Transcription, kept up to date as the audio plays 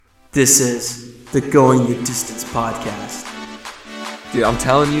This is the Going the Distance podcast. Dude, I'm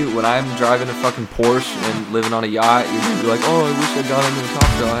telling you, when I'm driving a fucking Porsche and living on a yacht, you're gonna be like, oh, I wish I got into the top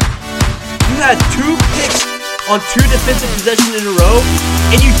shot. You had 2 picks on 2 defensive possessions in a row,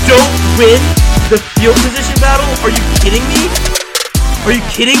 and you don't win the field position battle? Are you kidding me? Are you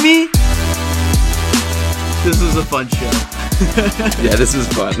kidding me? This is a fun show. Yeah, this is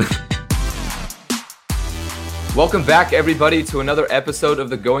fun. Welcome back, everybody, to another episode of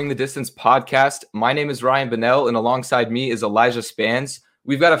the Going the Distance podcast. My name is Ryan Bonnell, and alongside me is Elijah Spans.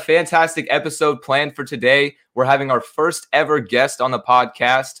 We've got a fantastic episode planned for today. We're having our first ever guest on the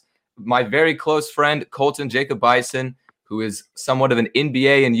podcast, my very close friend, Colton Jacob Bison, who is somewhat of an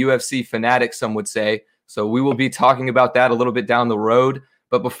NBA and UFC fanatic, some would say. So we will be talking about that a little bit down the road.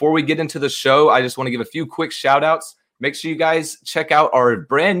 But before we get into the show, I just want to give a few quick shout outs. Make sure you guys check out our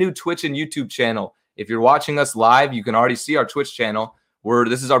brand new Twitch and YouTube channel. If you're watching us live, you can already see our Twitch channel.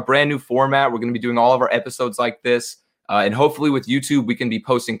 This is our brand new format. We're going to be doing all of our episodes like this. And hopefully with YouTube, we can be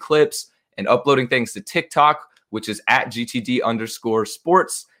posting clips and uploading things to TikTok, which is at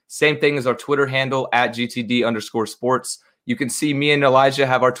GTD_sports. Same thing as our Twitter handle at GTD_sports. You can see me and Elijah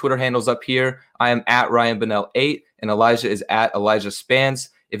have our Twitter handles up here. I am at Ryan Bonnell8 and Elijah is at Elijah Spans.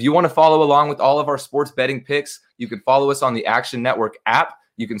 If you want to follow along with all of our sports betting picks, you can follow us on the Action Network app.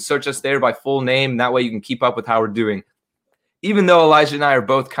 You can search us there by full name. That way you can keep up with how we're doing. Even though Elijah and I are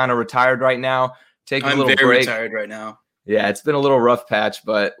both kind of retired right now, taking a little break. I'm very retired right now. Yeah, it's been a little rough patch,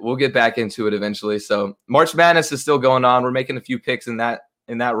 but we'll get back into it eventually. So March Madness is still going on. We're making a few picks in that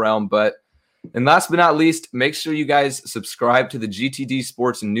realm. And last but not least, make sure you guys subscribe to the GTD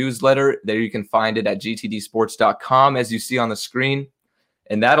Sports newsletter. There you can find it at gtdsports.com, as you see on the screen.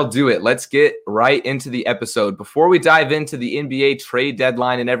 And that'll do it. Let's get right into the episode. Before we dive into the NBA trade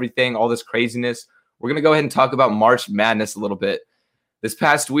deadline and everything, all this craziness, we're going to go ahead and talk about March Madness a little bit. This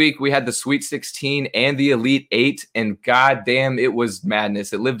past week, we had the Sweet 16 and the Elite 8, and goddamn, it was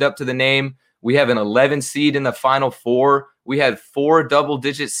madness. It lived up to the name. We have an 11 seed in the Final Four. We had 4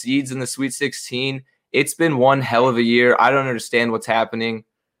 double-digit seeds in the Sweet 16. It's been one hell of a year. I don't understand what's happening.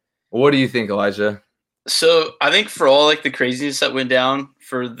 What do you think, Elijah? So I think for all like the craziness that went down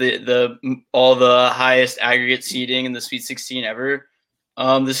for all the highest aggregate seeding in the Sweet 16 ever,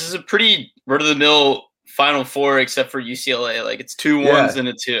 this is a pretty run-of-the-mill Final Four except for UCLA. Like it's 2 1s and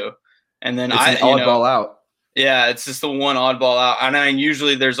a 2, and then it's an oddball out. Yeah, it's just the one oddball out, and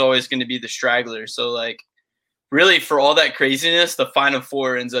usually there's always going to be the straggler. So like, really for all that craziness, the Final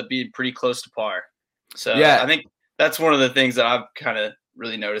Four ends up being pretty close to par. So yeah, I think that's one of the things that I'm kind of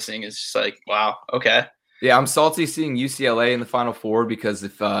really noticing is just like, wow, okay. Yeah, I'm salty seeing UCLA in the Final Four because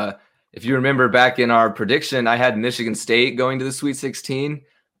if you remember back in our prediction, I had Michigan State going to the Sweet 16,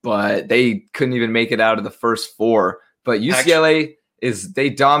 but they couldn't even make it out of the first 4. But UCLA they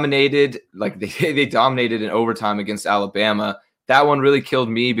dominated, like they dominated in overtime against Alabama. That one really killed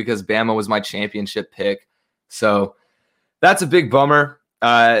me because Bama was my championship pick. So that's a big bummer.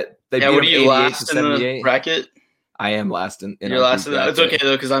 What are you last in the bracket? I am last in You're last in that. It's okay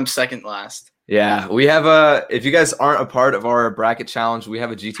though, because I'm second last. Yeah, we have if you guys aren't a part of our bracket challenge, we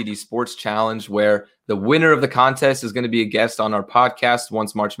have a GTD Sports challenge where the winner of the contest is going to be a guest on our podcast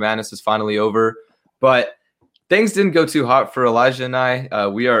once March Madness is finally over. But things didn't go too hot for Elijah and I.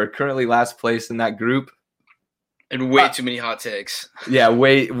 We are currently last place in that group. And way too many hot takes. Yeah,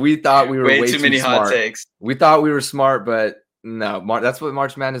 we thought we were way too many smart. Hot takes. We thought we were smart, but no. That's what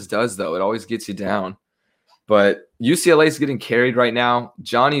March Madness does, though. It always gets you down. But UCLA is getting carried right now.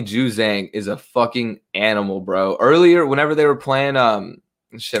 Johnny Juzang is a fucking animal, bro. Earlier, whenever they were playing, I'm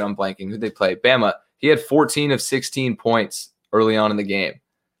blanking. Who'd they play? Bama. He had 14 of 16 points early on in the game.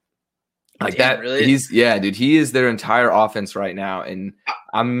 Like Damn, that, really? He is their entire offense right now. And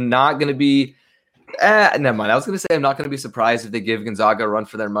I'm not going to be, never mind. I was going to say I'm not going to be surprised if they give Gonzaga a run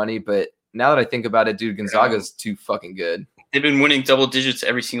for their money. But now that I think about it, dude, Gonzaga's too fucking good. They've been winning double digits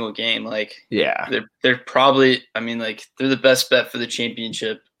every single game. Like, yeah, they're probably, they're the best bet for the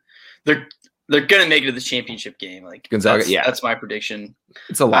championship. They're gonna make it to the championship game. Like Gonzaga, that's my prediction.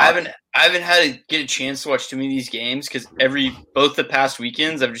 It's a lot. I haven't had to get a chance to watch too many of these games because both the past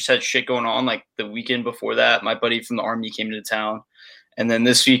weekends I've just had shit going on. Like the weekend before that, my buddy from the Army came into town, and then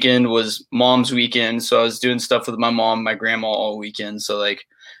this weekend was Mom's weekend, so I was doing stuff with my mom, my grandma all weekend. So like,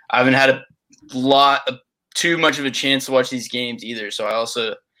 I haven't had too much of a chance to watch these games either. So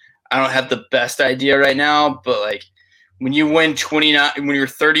I don't have the best idea right now, but like when you win 29, when you're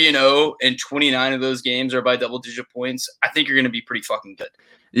 30-0 and 29 of those games are by double digit points, I think you're going to be pretty fucking good.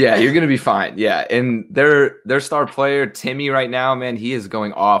 Yeah, you're going to be fine. Yeah. And their star player, Timmy, right now, man, he is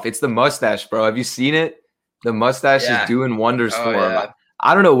going off. It's the mustache, bro. Have you seen it? The mustache is doing wonders for him.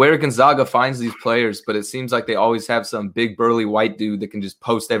 I don't know where Gonzaga finds these players, but it seems like they always have some big burly white dude that can just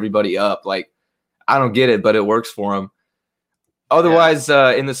post everybody up. Like, I don't get it, but it works for them. Otherwise,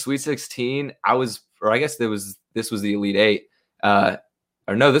 in the Sweet 16, I guess this was the Elite Eight.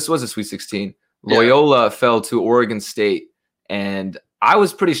 This was a Sweet 16. Loyola fell to Oregon State, and I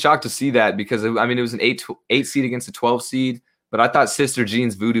was pretty shocked to see that because, I mean, it was an 8 seed against a 12 seed, but I thought Sister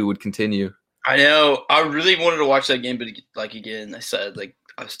Jean's voodoo would continue. I know. I really wanted to watch that game, but like again, I said, like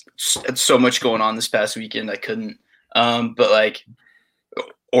I had so much going on this past weekend, I couldn't. But like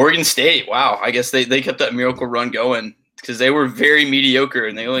Oregon State, wow, I guess they kept that miracle run going because they were very mediocre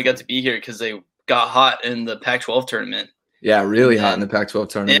and they only got to be here because they got hot in the Pac-12 tournament. Yeah, really hot in the Pac-12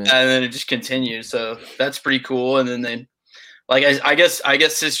 tournament. Yeah, and then it just continued. So that's pretty cool. And then they, like, I guess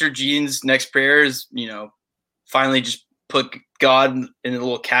Sister Jean's next prayer is, finally just put God in a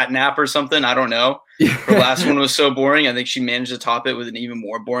little cat nap or something. I don't know. Her last one was so boring. I think she managed to top it with an even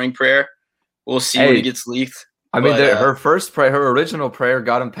more boring prayer. We'll see when it gets leaked. I mean, her first prayer, her original prayer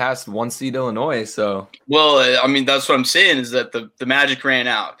got him past 1 seed Illinois. So, well, I mean, that's what I'm saying is that the magic ran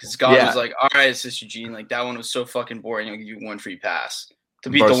out because God was like, "All right, Sister Jean, like that one was so fucking boring. I'll give you one free pass to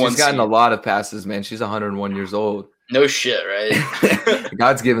beat the one." She's gotten a lot of passes, man. She's 101 years old. No shit, right?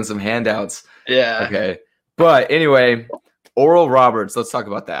 God's giving some handouts. Yeah. Okay, but anyway, Oral Roberts. Let's talk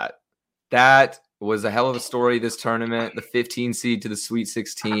about that. That was a hell of a story. This tournament, the 15 seed to the Sweet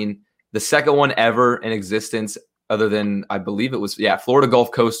 16. The second one ever in existence, other than I believe it was, Florida Gulf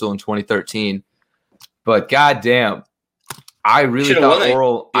Coastal in 2013. But goddamn, I really thought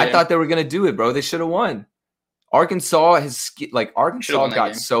Oral. I thought they were gonna do it, bro. They should have won. Arkansas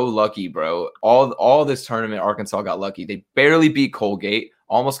got so lucky, bro. All this tournament, Arkansas got lucky. They barely beat Colgate,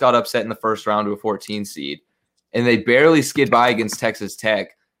 almost got upset in the first round to a 14 seed, and they barely skid by against Texas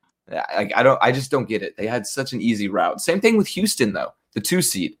Tech. I just don't get it. They had such an easy route. Same thing with Houston though, the 2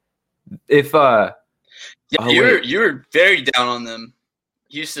 seed. If you were very down on them,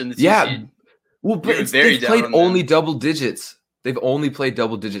 Houston. The 2 seed. Well, but they've played only double digits. They've only played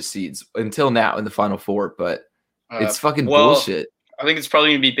double-digit seeds until now in the Final Four, but it's fucking bullshit. I think it's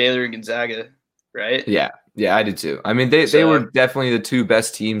probably going to be Baylor and Gonzaga, right? Yeah, I did too. I mean, they were definitely the 2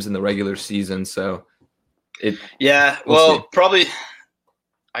 best teams in the regular season, so probably,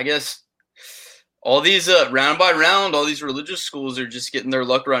 I guess, all these round by round, all these religious schools are just getting their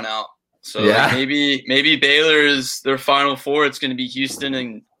luck run out. So like maybe Baylor is their Final Four. It's going to be Houston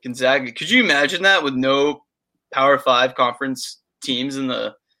and Gonzaga. Could you imagine that with no Power 5 conference teams in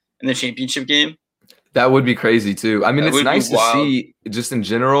the championship game? That would be crazy too. I mean, it's nice to see just in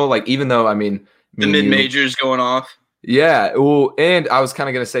general, like even though, I mean, the mid-majors going off. Yeah. Well, and I was kind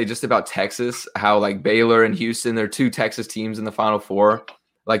of going to say just about Texas, how like Baylor and Houston, they're 2 Texas teams in the Final Four.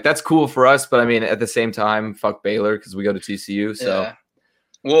 Like that's cool for us. But I mean, at the same time, fuck Baylor because we go to TCU. So. Yeah.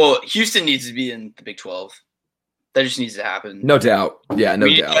 Well, Houston needs to be in the Big 12. That just needs to happen. No doubt. Yeah, no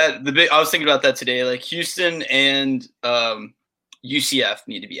doubt. I was thinking about that today. Like Houston and UCF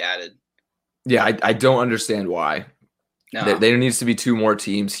need to be added. Yeah, I don't understand why. No. There needs to be 2 more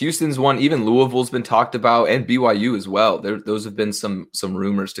teams. Houston's one. Even Louisville's been talked about, and BYU as well. Those have been some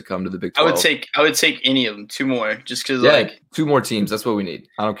rumors to come to the Big 12. I would take any of them. 2 more, just because 2 more teams. That's what we need.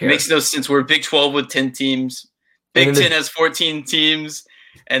 I don't care. It makes no sense. We're Big 12 with 10 teams. Big 10 has 14 teams.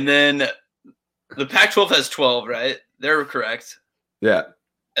 And then the Pac-12 has 12, right? They're correct. Yeah.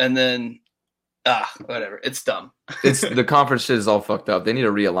 And then, whatever. It's dumb. It's the conference shit is all fucked up. They need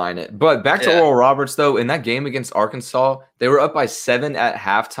to realign it. But back to Oral Roberts, though, in that game against Arkansas, they were up by 7 at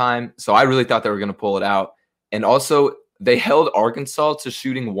halftime. So I really thought they were going to pull it out. And also, they held Arkansas to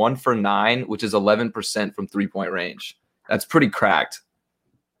shooting 1 for 9, which is 11% from 3-point range. That's pretty cracked.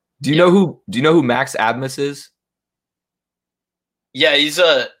 Do you know who Max Abmas is? Yeah, he's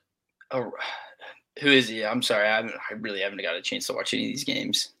who is he? I'm sorry, I really haven't got a chance to watch any of these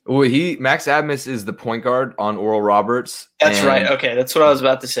games. Well, Max Abmas is the point guard on Oral Roberts. That's right. Okay, that's what I was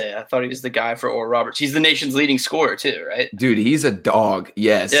about to say. I thought he was the guy for Oral Roberts. He's the nation's leading scorer too, right? Dude, he's a dog.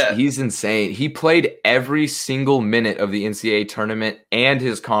 Yes, he's insane. He played every single minute of the NCAA tournament and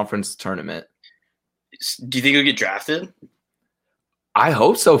his conference tournament. Do you think he'll get drafted? I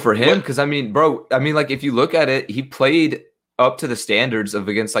hope so for him because I mean, bro, like if you look at it, he played up to the standards of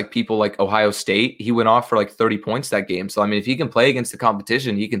against like people like Ohio State. He went off for like 30 points that game. So I mean, if he can play against the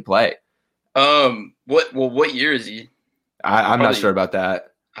competition, he can play. What year is he? I'm not sure about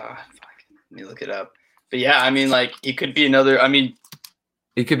that. Fuck. Let me look it up. But yeah, I mean, like he could be another. I mean,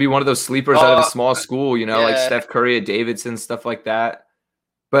 he could be one of those sleepers out of a small school, like Steph Curry at Davidson, stuff like that.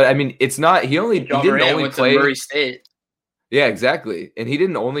 But I mean, it's not. He didn't only play Murray State. Yeah, exactly. And he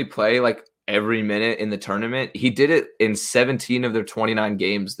didn't only play like every minute in the tournament. He did it in 17 of their 29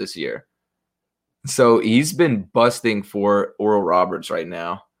 games this year. So he's been busting for Oral Roberts right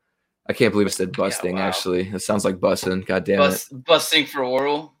now. I can't believe I said busting, actually. It sounds like busting. God damn it. Busting for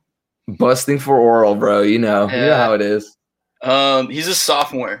Oral? Busting for Oral, bro. You know how it is. He's a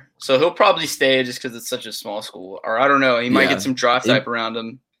sophomore, so he'll probably stay just because it's such a small school. Or I don't know. He might get some draft type around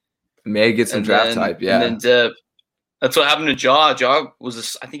him. May get some draft type, yeah. And then dip. That's what happened to Ja. Ja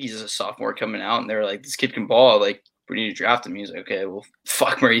was, I think he's a sophomore coming out, and they were like, this kid can ball. Like, we need to draft him. He's like, okay, well,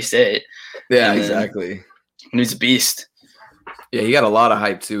 fuck Murray State. Yeah, exactly. And he's a beast. Yeah, he got a lot of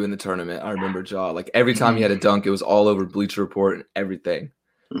hype, too, in the tournament. I remember Ja. Like, every time he had a dunk, it was all over Bleacher Report and everything.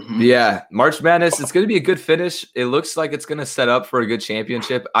 But yeah, March Madness, it's going to be a good finish. It looks like it's going to set up for a good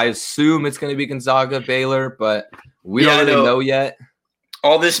championship. I assume it's going to be Gonzaga, Baylor, but we don't really know yet.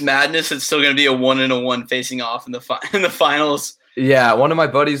 All this madness, it's still going to be a 1-1 facing off in the finals. Yeah, one of my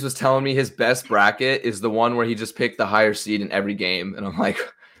buddies was telling me his best bracket is the one where he just picked the higher seed in every game. And I'm like,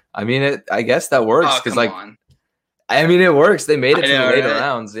 I mean, I guess that works. Because, I mean, it works. They made it to the later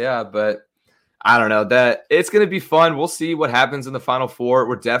rounds. Yeah, but I don't know. That it's going to be fun. We'll see what happens in the Final Four.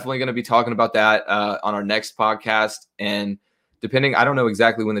 We're definitely going to be talking about that on our next podcast. And depending, I don't know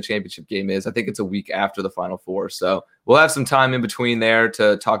exactly when the championship game is. I think it's a week after the Final Four. So we'll have some time in between there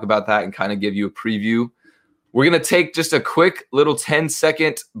to talk about that and kind of give you a preview. We're going to take just a quick little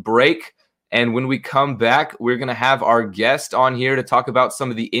 10-second break. And when we come back, we're going to have our guest on here to talk about some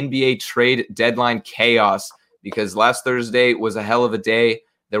of the NBA trade deadline chaos, because last Thursday was a hell of a day.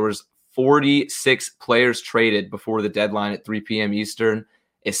 There was 46 players traded before the deadline at 3 p.m. Eastern.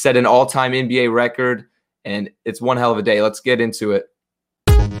 It set an all-time NBA record, and it's one hell of a day. Let's get into it.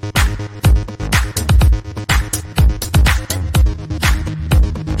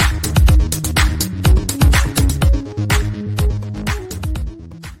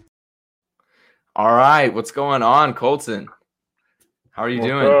 All right, what's going on, Colton? How are you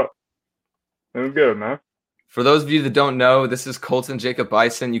doing? Up? Doing good, man. For those of you that don't know, this is Colton Jacob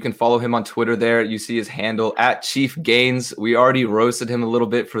Bison. You can follow him on Twitter there. You see his handle at Chief Gains. We already roasted him a little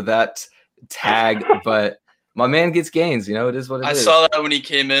bit for that tag, but my man gets gains. You know, it is what it is. I saw that when he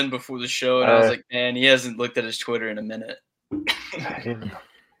came in before the show, and I was like, man, he hasn't looked at his Twitter in a minute. It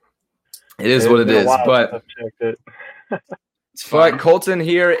is what it is. But Colton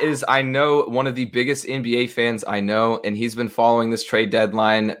here is, I know, one of the biggest NBA fans I know, and he's been following this trade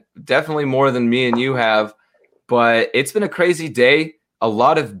deadline definitely more than me and you have. But it's been a crazy day. A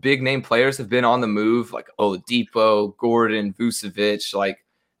lot of big name players have been on the move, like Oladipo, Gordon, Vucevic. Like,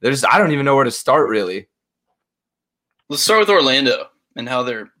 I don't even know where to start, really. Let's start with Orlando and how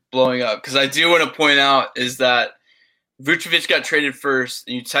they're blowing up. Because I do want to point out is that Vucevic got traded first,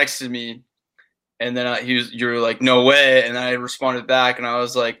 and you texted me, and then you're like, no way. And I responded back, and I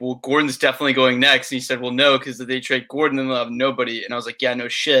was like, well, Gordon's definitely going next. And he said, well, no, because if they trade Gordon, then they'll have nobody. And I was like, yeah, no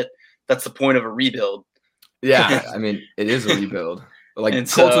shit. That's the point of a rebuild. Yeah, I mean, it is a rebuild. Like,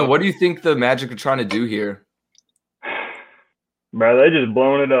 Colton, what do you think the Magic are trying to do here? Bro, they're just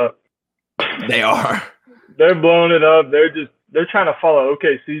blowing it up. They are. They're blowing it up. They're trying to follow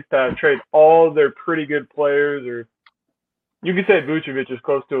OKC's path, trade all their pretty good players, or you could say Vucevic is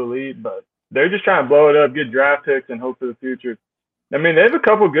close to elite, but they're just trying to blow it up, get draft picks, and hope for the future. I mean, they have a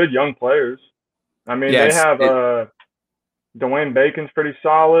couple good young players. I mean, they have Dwayne Bacon's pretty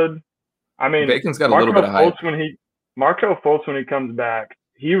solid. I mean, Bacon's got a little bit of hype. Markelle Fultz, when he comes back,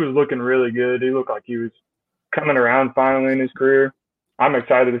 he was looking really good. He looked like he was coming around finally in his career. I'm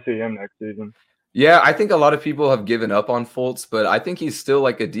excited to see him next season. Yeah, I think a lot of people have given up on Fultz, but I think he's still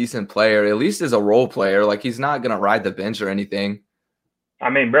like a decent player, at least as a role player. Like, he's not going to ride the bench or anything. I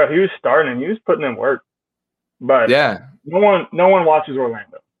mean, bro, he was starting. He was putting in work. But yeah, no one watches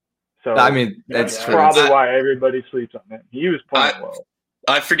Orlando. So I mean, that's true. Probably why everybody sleeps on him. He was playing well.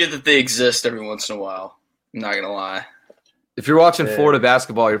 I forget that they exist every once in a while. I'm not going to lie. If you're watching Florida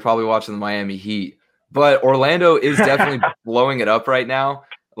basketball, you're probably watching the Miami Heat. But Orlando is definitely blowing it up right now.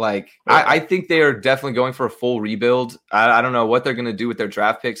 Like, I think they are definitely going for a full rebuild. I don't know what they're going to do with their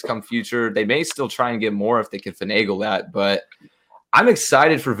draft picks come future. They may still try and get more if they can finagle that. But I'm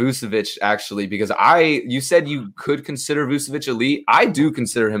excited for Vucevic, actually, because you said you could consider Vucevic elite. I do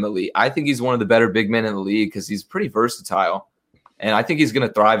consider him elite. I think he's one of the better big men in the league because he's pretty versatile. And I think he's going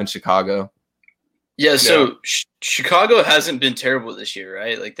to thrive in Chicago. Yeah, so Chicago hasn't been terrible this year,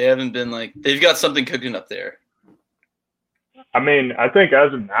 right? Like, they haven't been they've got something cooking up there. I mean, I think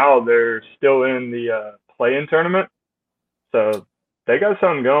as of now, they're still in the play-in tournament. So they got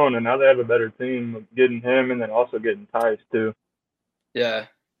something going, and now they have a better team getting him and then also getting Tice, too. Yeah.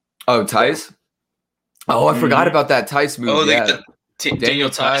 Oh, Tice? Oh, I forgot about that Tice move. Oh, Daniel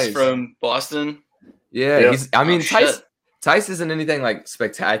Tice from Boston. Yeah, Yeah. he's. I mean, shit. Tice isn't anything like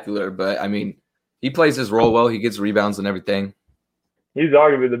spectacular, but I mean, he plays his role well. He gets rebounds and everything. He's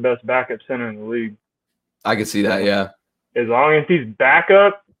arguably the best backup center in the league. I can see that. Yeah. As long as he's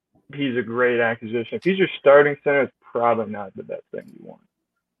backup, he's a great acquisition. If he's your starting center, it's probably not the best thing you want.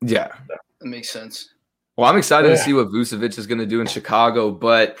 Yeah. That makes sense. Well, I'm excited to Yeah. see what Vucevic is going to do in Chicago,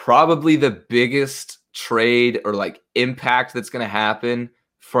 but probably the biggest trade or like impact that's going to happen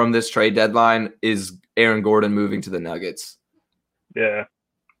from this trade deadline is Aaron Gordon moving to the Nuggets. Yeah.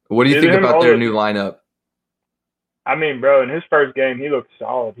 What do you Give think him about all their the- new lineup? I mean, bro, in his first game, he looked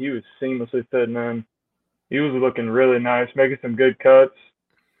solid. He was seamlessly fitting in. He was looking really nice, making some good cuts.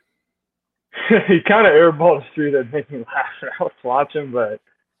 He kind of airballed a three that made me laugh when I was watching, but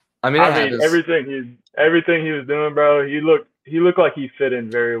I mean, everything he was doing, bro, he looked like he fit in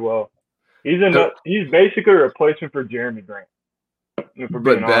very well. He's basically a replacement for Jeremy Grant. if we're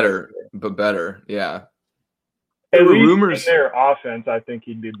being but better, honest. but better. Yeah. At There were least rumors. in their offense, I think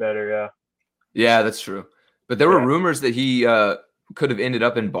he'd be better. Yeah. Yeah, that's true. But there were Yeah. rumors that he could have ended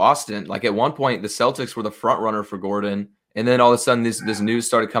up in Boston. Like at one point, the Celtics were the front runner for Gordon, and then all of a sudden, this news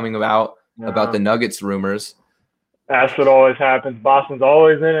started coming about the Nuggets rumors. That's what always happens. Boston's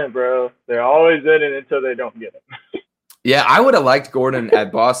always in it, bro. They're always in it until they don't get it. Yeah, I would have liked Gordon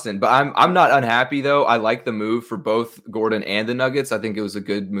at Boston, but I'm not unhappy though. I like the move for both Gordon and the Nuggets. I think it was a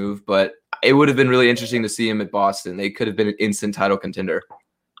good move, but it would have been really interesting to see him at Boston. They could have been an instant title contender.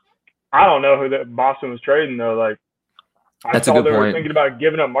 I don't know who that Boston was trading though. Like, That's a I saw good they were point. thinking about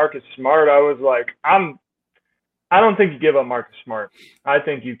giving up Marcus Smart. I was like, I don't think you give up Marcus Smart. I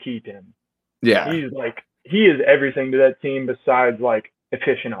think you keep him. Yeah. He is everything to that team besides like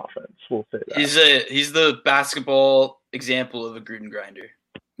efficient offense. We'll say that. He's the basketball example of a Gruden grinder.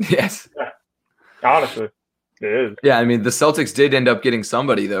 Yes. Honestly, it is. Yeah, I mean, the Celtics did end up getting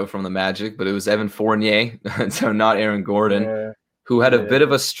somebody, though, from the Magic, but it was Evan Fournier, so not Aaron Gordon, Yeah. who had a Yeah. bit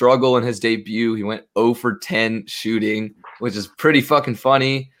of a struggle in his debut. He went 0 for 10 shooting, which is pretty fucking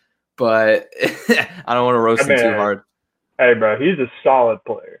funny, but I don't want to roast him too hard. Hey, bro, he's a solid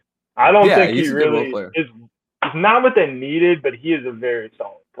player. I don't think he's he a good role really player. is. It's not what they needed, but he is a very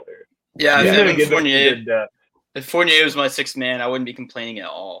solid player. Yeah, Yeah. if He's gonna Evan give them Fournier, good depth. if Fournier was my sixth man, I wouldn't be complaining at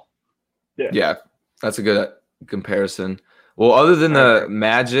all. Yeah, that's a good comparison. Well, other than the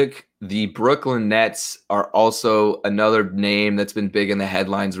Magic, the Brooklyn Nets are also another name that's been big in the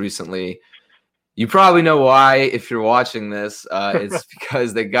headlines recently. You probably know why if you're watching this. It's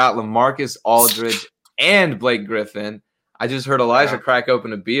because they got LaMarcus Aldridge and Blake Griffin. I just heard Elijah crack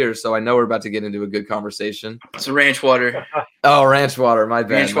open a beer, so I know we're about to get into a good conversation. It's ranch water. Oh, ranch water. My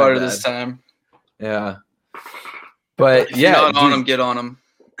bad. Ranch my water bad. this time. Yeah. But If you're yeah, not on dude, them, get on them.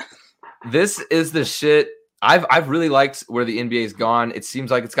 this is the shit. I've really liked where the NBA's gone. It seems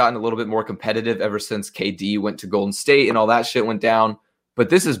like it's gotten a little bit more competitive ever since KD went to Golden State and all that shit went down. But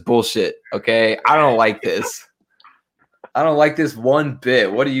this is bullshit, okay? I don't like this. I don't like this one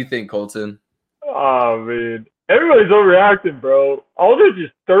bit. What do you think, Colton? Oh man, everybody's overreacting, bro. Aldridge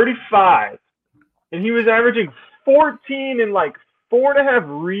is 35, and he was averaging 14 and like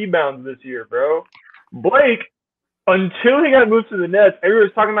 4.5 rebounds this year, bro. Blake, until he got moved to the Nets,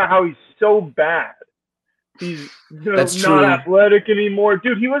 everybody's talking about how he's so bad. He's That's not true. athletic anymore,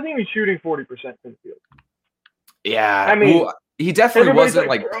 dude. He wasn't even shooting 40% from the field. Yeah, I mean, well, he definitely Everybody's wasn't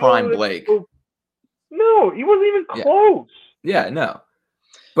like "Bro, prime it's Blake. so-" No, he wasn't even Yeah. close. Yeah, no.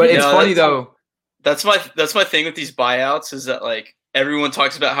 But You it's know, funny that's- though. That's my thing with these buyouts is that like everyone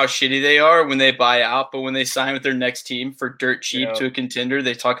talks about how shitty they are when they buy out, but when they sign with their next team for dirt cheap Yeah. to a contender,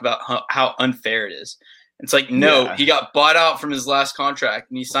 they talk about how unfair it is. It's like, no, Yeah. he got bought out from his last contract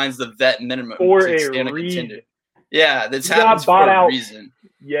and he signs the vet minimum For to a stay on a reason. contender. Yeah, that's He got happens for bought a out. reason.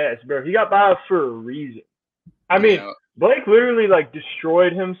 Yes, bro. He got bought out for a reason. I mean, You know? Blake literally like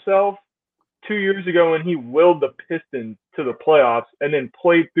destroyed himself 2 years ago when he willed the Pistons to the playoffs and then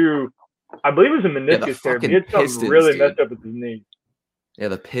played through, I believe it was a the meniscus tear. but fucking He had something Pistons, really dude. messed up with his knee. Yeah,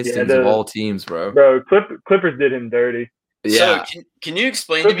 the Pistons of all teams, bro. Bro, Clippers did him dirty. Yeah. So can you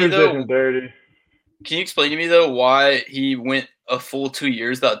explain to me Clippers did him though? dirty. Can you explain to me though why he went a full 2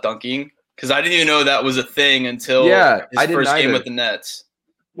 years without dunking? Because I didn't even know that was a thing until Yeah, his I didn't first game either. with the Nets.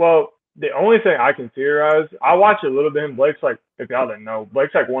 Well, the only thing I can theorize, I watch a little bit of him. Blake's like, if y'all didn't know,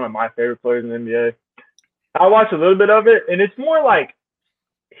 Blake's like one of my favorite players in the NBA. I watched a little bit of it, and it's more like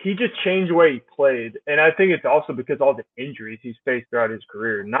he just changed the way he played. And I think it's also because all the injuries he's faced throughout his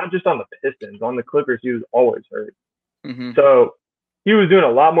career, not just on the Pistons, on the Clippers, he was always hurt. Mm-hmm. So he was doing a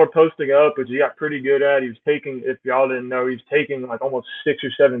lot more posting up, which he got pretty good at. He was taking, if y'all didn't know, he was taking like almost 6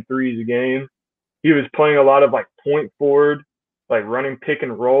 or 7 threes a game. He was playing a lot of like point forward, like running pick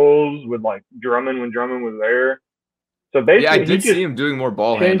and rolls with like Drummond when Drummond was there. So basically, Yeah, I did see him doing more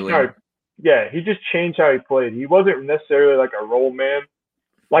ball handling. He just changed how he played. He wasn't necessarily like a roll man.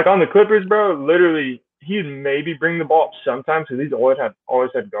 Like on the Clippers, bro, literally, he'd maybe bring the ball up sometimes because he's always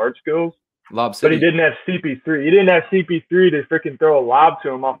had guard skills. Lob City. But he didn't have CP3. He didn't have CP3 to freaking throw a lob to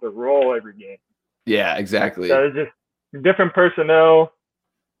him off the roll every game. Yeah, exactly. So it's just different personnel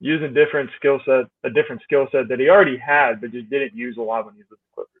using a different skill set that he already had, but just didn't use a lot when he was with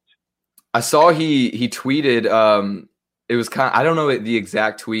the Clippers. I saw he tweeted. It was kind of, I don't know the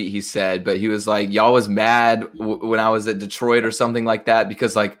exact tweet he said, but he was like, "Y'all was mad when I was at Detroit or something like that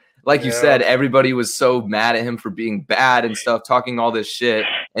because like you said, everybody was so mad at him for being bad and stuff, talking all this shit.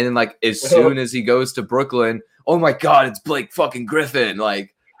 And then like as soon as he goes to Brooklyn, oh my God, it's Blake fucking Griffin.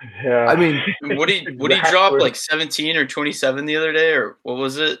 Like, yeah, I mean, what he drop like 17 or 27 the other day, or what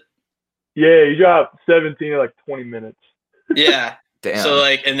was it? Yeah, he dropped 17 in like 20 minutes. Yeah. Damn. So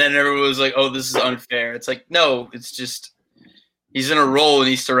like, and then everyone was like, "Oh, this is unfair." It's like, no, it's just he's in a role and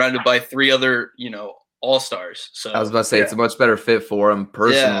he's surrounded by 3 other, all-stars. So I was about to say it's a much better fit for him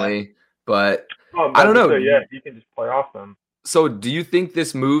personally, but I don't know. So, yeah, he can just play off them. So do you think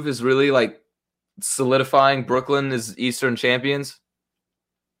this move is really like solidifying Brooklyn as Eastern champions?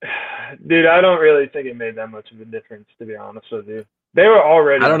 Dude, I don't really think it made that much of a difference, to be honest with you. They were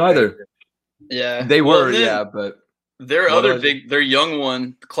already. I don't either. Yeah, they were. Yeah, but their young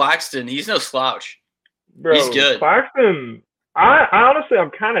one, Claxton, he's no slouch. Bro, he's good. Claxton, I honestly,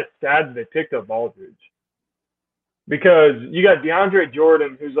 I'm kind of sad that they picked up Aldridge because you got DeAndre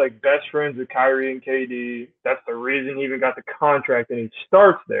Jordan, who's like best friends with Kyrie and KD. That's the reason he even got the contract and he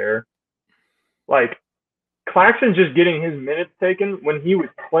starts there. Like, Claxton's just getting his minutes taken when he was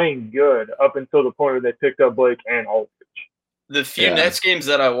playing good up until the point where they picked up Blake and Aldridge. The few Nets games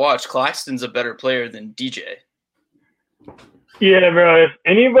that I watched, Claxton's a better player than DJ. Yeah, bro. If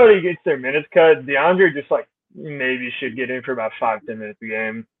anybody gets their minutes cut, DeAndre just like maybe should get in for about 5-10 minutes a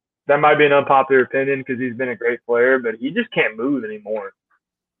game. That might be an unpopular opinion because he's been a great player, but he just can't move anymore.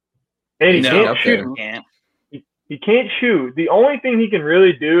 And he can't shoot. He can't shoot. The only thing he can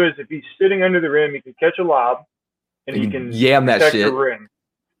really do is if he's sitting under the rim, he can catch a lob and he can protect the rim.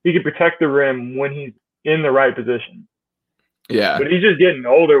 He can protect the rim when he's in the right position. Yeah. But he's just getting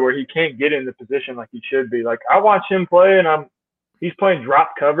older where he can't get in the position like he should be. Like, I watch him play and he's playing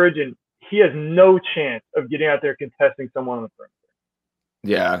drop coverage and he has no chance of getting out there contesting someone on the perimeter.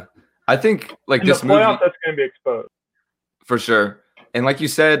 Yeah. I think like in this the playoffs, that's going to be exposed. For sure. And like you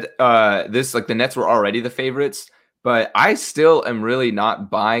said, the Nets were already the favorites, but I still am really not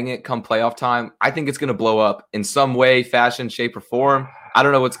buying it come playoff time. I think it's going to blow up in some way, fashion, shape, or form. I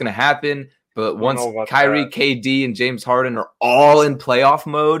don't know what's going to happen. But once Kyrie, KD, and James Harden are all in playoff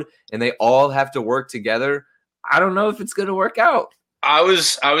mode and they all have to work together, I don't know if it's going to work out. I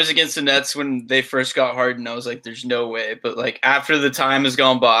was against the Nets when they first got Harden. I was like, "There's no way." But like after the time has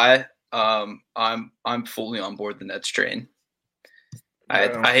gone by, I'm fully on board the Nets train.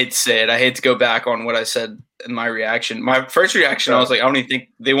 I hate to say it. I hate to go back on what I said in my reaction. My first reaction, I was like, I don't even think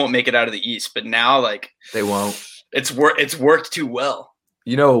they won't make it out of the East. But now, like, they won't. It's worked too well.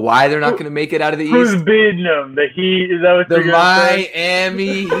 You know why they're not going to make it out of the East? Who's beating them? The Heat? Is that what the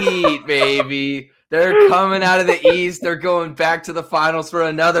Miami Heat, baby? They're coming out of the East. They're going back to the finals for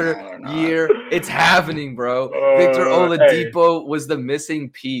another year. It's happening, bro. Victor Oladipo was the missing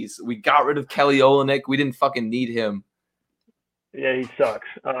piece. We got rid of Kelly Olynyk. We didn't fucking need him. Yeah, he sucks.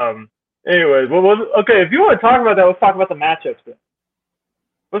 Anyways, okay, if you want to talk about that, let's talk about the matchups then.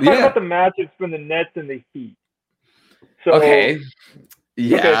 Let's talk about the matchups from the Nets and the Heat. So, okay.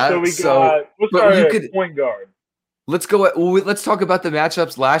 Yeah. Okay, so let's start at point guard. Let's go. Let's talk about the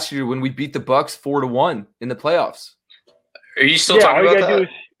matchups last year when we beat the Bucks 4-1 in the playoffs. Are you still talking about that?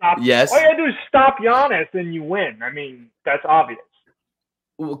 Yes. All you gotta do is stop Giannis and you win. I mean, that's obvious.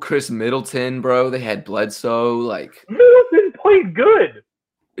 Well, Chris Middleton, bro. They had Bledsoe. Like Middleton played good.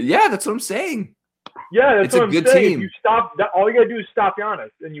 Yeah, that's what I'm saying. Yeah, that's what I'm saying. Team. If you stop, all you gotta do is stop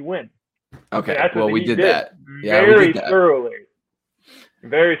Giannis and you win. Okay. Well, we did that. Yeah, very thoroughly.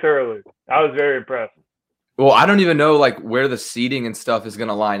 Very thoroughly. I was very impressed. Well, I don't even know like where the seeding and stuff is going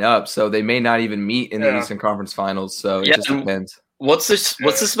to line up, so they may not even meet in the Eastern Conference Finals. So it just depends. What's this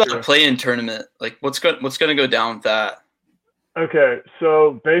about the play-in tournament? Like, what's going to go down with that? Okay,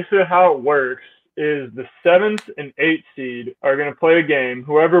 so basically how it works is the 7th and 8th seed are going to play a game.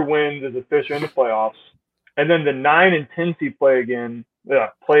 Whoever wins is official in the playoffs, and then the 9 and 10 seed play a game.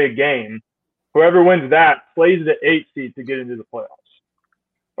 Whoever wins that plays the 8th seed to get into the playoffs,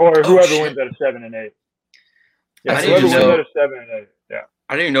 or whoever wins out of 7 and 8. Yeah, whoever wins out of 7 and 8. Yeah.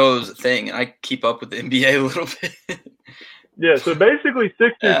 I didn't even know it was a thing, and I keep up with the NBA a little bit. Yeah, so basically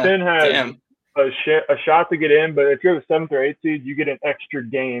 6 through Yeah, 10 has damn. a shot to get in, but if you're the 7th or 8th seed, you get an extra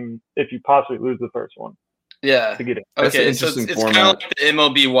game if you possibly lose the first one Yeah. to get in. That's an Okay, so interesting it's kind format. of like the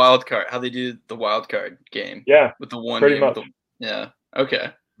MLB wild card, how they do the wild card game Yeah, with the one pretty game. much. Yeah. Okay.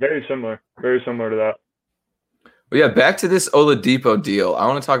 Very similar to that. Well, yeah, back to this Oladipo deal. I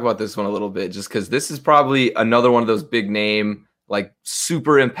want to talk about this one a little bit just because this is probably another one of those big name, like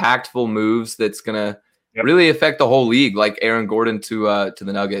super impactful moves that's going to really affect the whole league, like Aaron Gordon to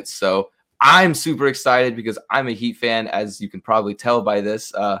the Nuggets. So I'm super excited because I'm a Heat fan, as you can probably tell by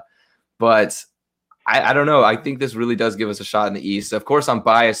this. But I don't know. I think this really does give us a shot in the East. Of course, I'm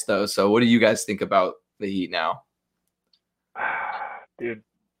biased, though. So what do you guys think about the Heat now? Dude,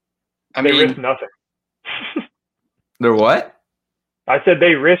 I they mean, risked nothing. They're what? I said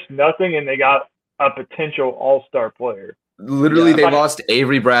they risked nothing and they got a potential all-star player. Literally, Yeah. they lost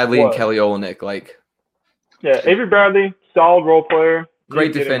Avery Bradley and What? Kelly Olynyk. Like, Yeah, Avery Bradley, solid role player. Great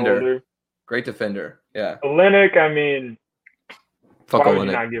He's getting defender. older. great defender. Yeah. Olynyk, I mean, Fuck why would you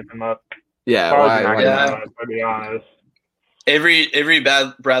Olynyk. not give him up? Yeah. Why would Why? you not why give not? him up, to be honest? Avery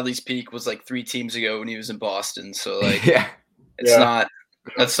Bradley's peak was like 3 teams ago when he was in Boston. So like, Yeah. it's Yeah. not.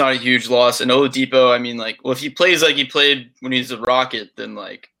 That's not a huge loss. And Oladipo, I mean, like, well, if he plays like he played when he was a Rocket, then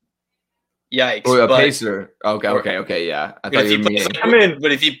like, yikes. Oh, a But- Pacer. Okay. Yeah. I But thought if, you he were plays meaning. like, I mean-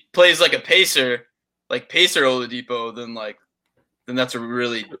 but if he plays like a Pacer, like Pacer Oladipo, then that's a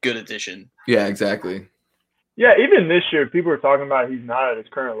really good addition. Yeah, exactly. Yeah, even this year, people were talking about he's not at his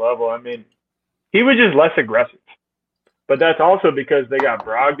current level. I mean, he was just less aggressive. But that's also because they got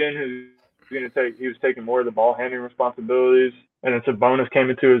Brogdon, he was taking more of the ball handling responsibilities, and then Sabonis came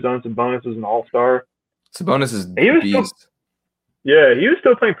into his own. Sabonis was an all-star. Sabonis is He was beast. Yeah, he was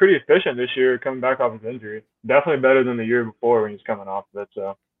still playing pretty efficient this year, coming back off his injury. Definitely better than the year before when he's coming off of it.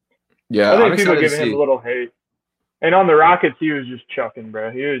 So Yeah, I think I'm people excited to giving him see. a little hate. And on the Rockets, he was just chucking,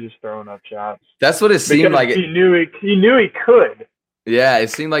 bro. He was just throwing up shots. That's what it seemed Because like. he knew he could. Yeah, it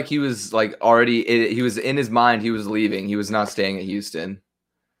seemed like he was like already. He was in his mind. He was leaving. He was not staying at Houston.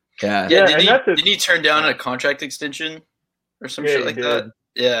 Yeah. Yeah, Yeah, and that's didn't he turn down a contract extension or some Yeah, shit he like did. that?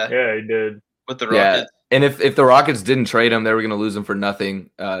 Yeah, Yeah, he did. with the Yeah. Rockets. And if the Rockets didn't trade him, they were going to lose him for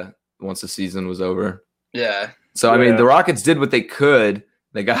nothing once the season was over. Yeah. So I mean, Yeah. the Rockets did what they could.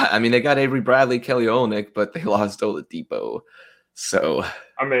 They got Avery Bradley, Kelly Olynyk, but they lost Oladipo. So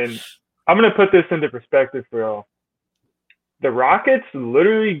I mean, I'm going to put this into perspective for y'all. The Rockets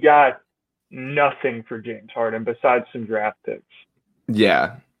literally got nothing for James Harden besides some draft picks.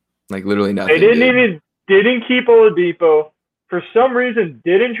 yeah, like literally nothing. They dude. didn't keep Oladipo. For some reason,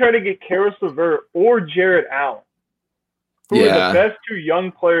 didn't try to get Karis LeVert or Jarrett Allen, who were Yeah. the best 2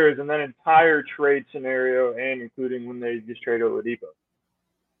 young players in that entire trade scenario, and including when they just traded Oladipo.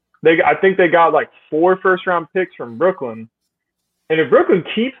 I think they got like 4 first-round picks from Brooklyn, and if Brooklyn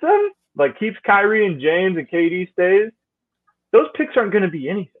keeps them, like keeps Kyrie and James and KD stays, those picks aren't going to be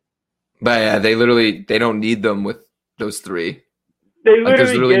anything. But yeah, they don't need them with those 3. They Like, there's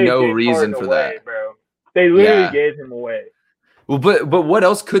literally really gave no James reason Harden for away, that. bro. They literally Yeah. gave him away. Well, but what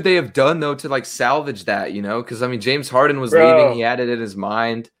else could they have done though to like salvage that? You know, because I mean, James Harden was Bro. leaving. He had it in his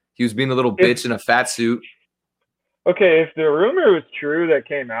mind. He was being a little bitch in a fat suit. Okay, if the rumor was true that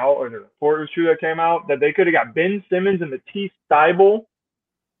came out, or the report was true that came out, that they could have got Ben Simmons and Matisse Thybulle,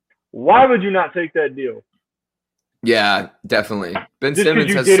 why would you not take that deal? Yeah, definitely. Ben Just Simmons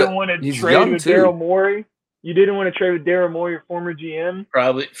because you has. didn't want to he's trade young, with too. Daryl Morey? You didn't want to trade with Daryl Morey, your former GM?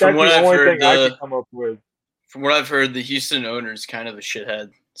 Probably. That's From what the I've only heard, thing I could come up with. from what I've heard, the Houston owner's kind of a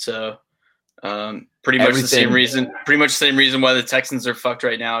shithead. So, pretty much the same Everything. reason. Pretty much the same reason why the Texans are fucked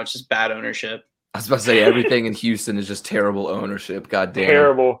right now. It's just bad ownership. I was about to say everything in Houston is just terrible ownership. God damn.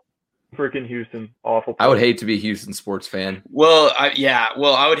 Terrible. Freaking Houston. Awful. I would place. hate to be a Houston sports fan. Well,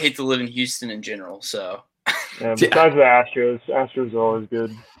 I would hate to live in Houston in general. So, Yeah, besides the Astros. Astros are always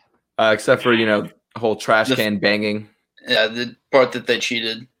good. Except for the whole trash The- can banging. yeah, the part that they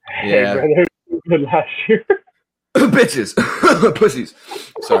cheated. Yeah. Hey, bro, they were good last year. Bitches, pussies.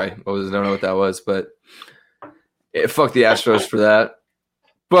 Sorry, I don't know what that was, but fuck the Astros for that.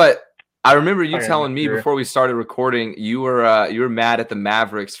 But I remember you I am telling me sure. before we started recording you were mad at the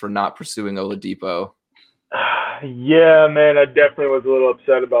Mavericks for not pursuing Oladipo. Yeah, man, I definitely was a little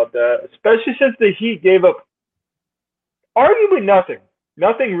upset about that, especially since the Heat gave up arguably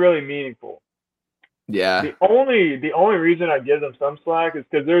nothing really meaningful. Yeah, The only reason I give them some slack is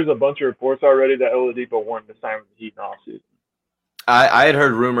because there's a bunch of reports already that Oladipo wanted to sign with the Heat in offseason. I had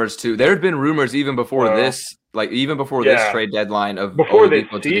heard rumors too. There had been rumors even before this, like even before this Yeah. trade deadline of Before this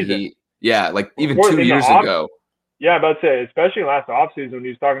Oladipo to the season. Heat. Yeah, like even Before- 2 in the years off- ago. Yeah, I'm about to say, especially last offseason when he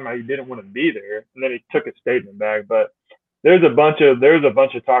was talking about he didn't want to be there, and then he took his statement back. But there's a bunch of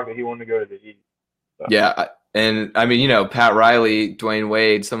talk that he wanted to go to the East. So. Yeah, and I mean, Pat Riley, Dwayne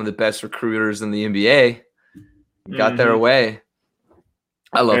Wade, some of the best recruiters in the NBA got their way.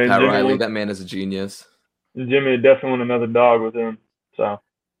 I love Pat Riley. That man is a genius. Jimmy definitely want another dog with him. So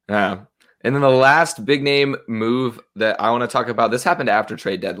yeah. And then the last big name move that I want to talk about, this happened after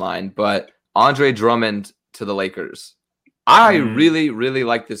trade deadline, but Andre Drummond to the Lakers. I really, really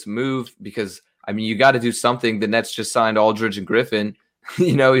like this move because, I mean, you got to do something. The Nets just signed Aldridge and Griffin.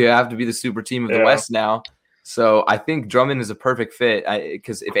 You have to be the super team of the West now. So I think Drummond is a perfect fit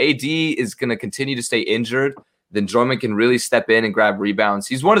because if AD is going to continue to stay injured, then Drummond can really step in and grab rebounds.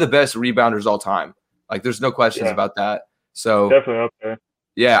 He's one of the best rebounders all time. Like, there's no questions about that. So definitely up there.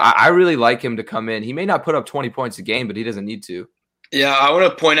 Yeah, I really like him to come in. He may not put up 20 points a game, but he doesn't need to. Yeah, I want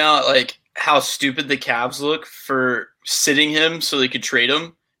to point out how stupid the Cavs look for sitting him so they could trade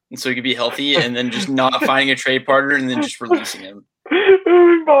him and so he could be healthy, and then just not finding a trade partner and then just releasing him.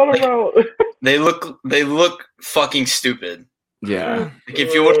 They look fucking stupid. Yeah.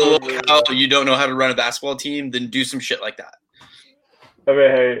 If you want to look how you don't know how to run a basketball team, then do some shit like that. I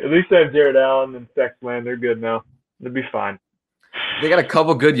mean, hey, at least they have Jared Allen and Sexland. They're good now. They'll be fine. They got a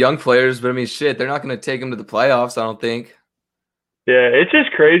couple good young players, but I mean, shit, they're not going to take them to the playoffs, I don't think. Yeah, it's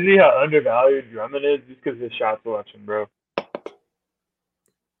just crazy how undervalued Drummond is just because of his shot selection, bro.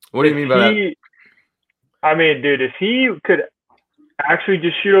 What do you mean by that? I mean, dude, if he could actually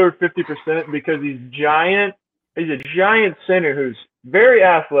just shoot over 50% because he's a giant center who's very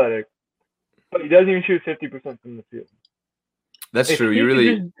athletic, but he doesn't even shoot 50% from the field. That's true.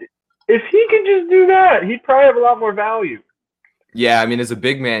 If he could just do that, he'd probably have a lot more value. Yeah, I mean, as a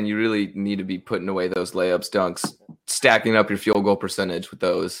big man, you really need to be putting away those layups, dunks, stacking up your field goal percentage with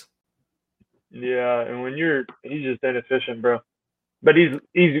those. Yeah, and he's just inefficient, bro. But he's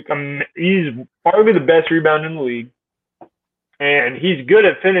probably the best rebounder in the league, and he's good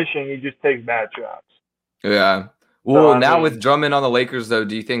at finishing. He just takes bad shots. Yeah. Well, now with Drummond on the Lakers, though,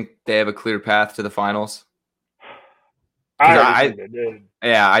 do you think they have a clear path to the finals? I think they did.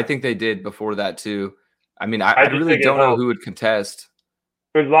 Yeah, I think they did before that too. I mean, I really don't know who would contest.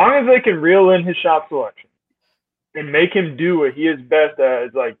 As long as they can reel in his shot selection and make him do what he is best at,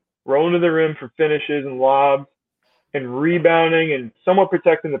 is like rolling to the rim for finishes and lobs and rebounding and somewhat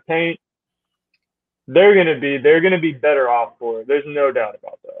protecting the paint, they're gonna be better off for it. There's no doubt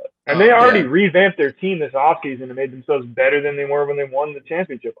about that. And they already revamped their team this offseason and made themselves better than they were when they won the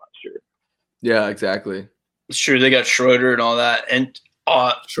championship last year. Yeah, exactly. It's true. They got Schroeder and all that. And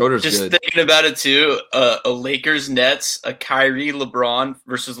Schroeder's just good. Thinking about it too, a Lakers Nets, a Kyrie LeBron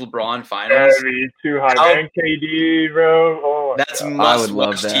versus LeBron finals. Too high. And KD, bro. Oh, that's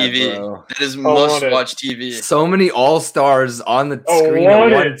must-watch TV. Bro. That is must-watch TV. So many all-stars on the screen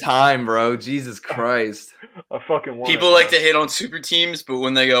at one time, bro. Jesus Christ. I fucking want People like to hate on super teams, but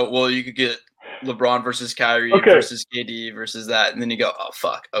when they go, well, you could get LeBron versus Kyrie versus KD versus that, and then you go, oh,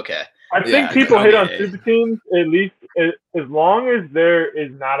 fuck, okay. I think people hate on super teams at least as long as there is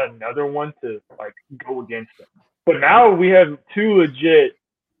not another one to like go against them. But now we have two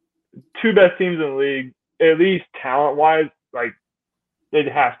best teams in the league, at least talent-wise. Like, it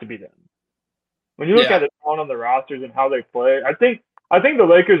has to be them. When you look at the talent on the rosters and how they play, I think the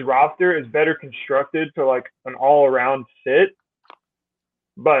Lakers roster is better constructed for like an all-around fit.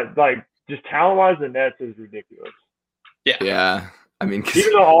 But like just talent-wise, the Nets is ridiculous. Yeah. I mean,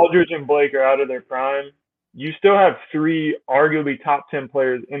 even though Aldridge and Blake are out of their prime, you still have three arguably top 10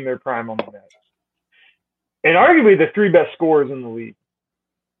 players in their prime on the Nets. And arguably the three best scorers in the league.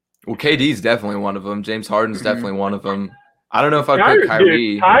 Well, KD's definitely one of them. James Harden's definitely one of them. I don't know if I'd put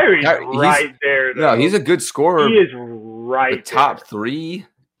Kyrie. Dude, Kyrie's right there, though. No, he's a good scorer. He is right the top three?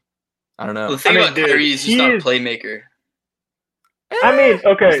 I don't know. The thing about Kyrie is he's not a playmaker. I mean,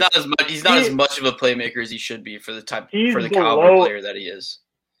 okay. He's not as much of a playmaker as he should be for the caliber player that he is.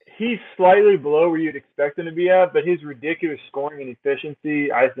 He's slightly below where you'd expect him to be at, but his ridiculous scoring and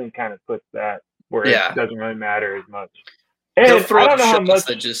efficiency, I think, kind of puts that where it doesn't really matter as much. And he'll throw I don't know how much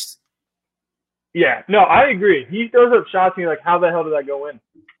that just. Yeah, no, I agree. He throws up shots and you're like, how the hell did that go in?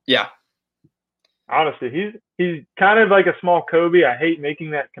 Yeah. Honestly, he's kind of like a small Kobe. I hate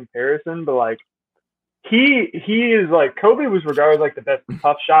making that comparison, but like he is like Kobe was regarded like the best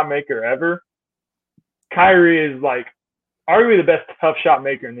tough shot maker ever. Kyrie is like arguably the best tough shot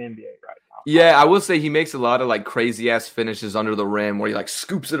maker in the NBA right now. Yeah, I will say he makes a lot of like crazy ass finishes under the rim where he like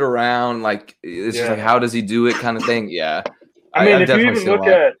scoops it around, like it's just like how does he do it kind of thing. Yeah. I mean,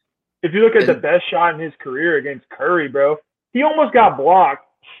 if you look at the best shot in his career against Curry, bro, he almost got blocked,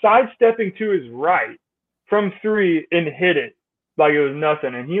 sidestepping to his right from three and hit it like it was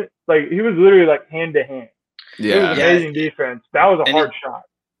nothing. And he was literally like hand to hand. It was amazing defense. That was a hard shot.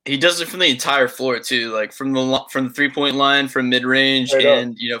 He does it from the entire floor too, like from the 3-point line, from mid range,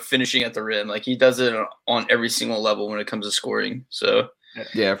 and finishing at the rim. Like he does it on every single level when it comes to scoring. So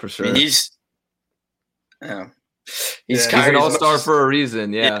yeah, for sure. I mean, he's an all-star for a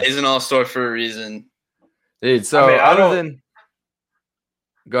reason. Yeah, he's an all-star for a reason. Dude, so go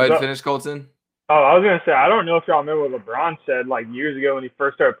ahead and finish, Colton. Oh, I was gonna say I don't know if y'all remember what LeBron said like years ago when he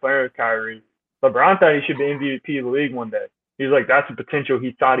first started playing with Kyrie. LeBron thought he should be MVP of the league one day. He's like, that's the potential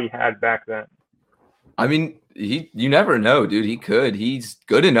he thought he had back then. I mean, you never know, dude. He could. He's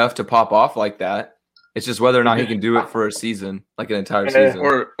good enough to pop off like that. It's just whether or not he can do it for a season, like an entire season.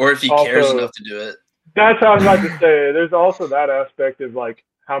 Or if he cares enough to do it. That's how I was about to say. There's also that aspect of like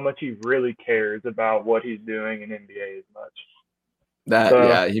how much he really cares about what he's doing in NBA as much.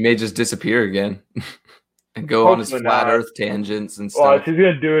 He may just disappear again and go on his flat earth tangents and stuff. Well, he's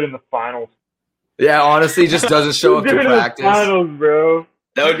going to do it in the finals. Yeah, honestly, just doesn't show up to practice. Finals, bro.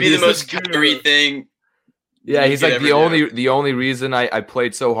 That would be the most Kyrie thing. Yeah, he's like the only reason I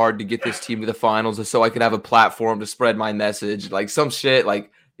played so hard to get this team to the finals is so I could have a platform to spread my message, like some shit. Like,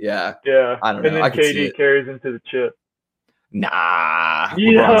 yeah, I don't know. And then KD carries into the chip. Nah, I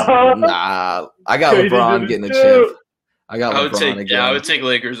got LeBron getting the chip. I would take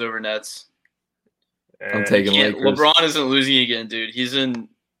Lakers over Nets. I'm taking Lakers. LeBron isn't losing again, dude. He's in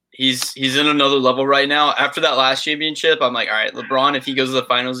another level right now. After that last championship, I'm like, all right, LeBron, if he goes to the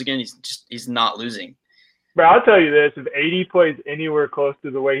finals again, he's not losing. But I'll tell you this: if AD plays anywhere close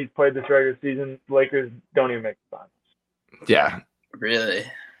to the way he's played this regular season, Lakers don't even make the finals. Yeah, really.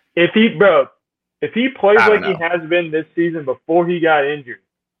 If he plays like he has been this season before he got injured,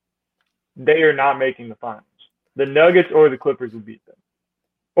 they are not making the finals. The Nuggets or the Clippers will beat them,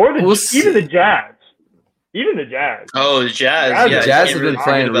 or even the Jazz. Even the Jazz. Oh, the Jazz. The Jazz have been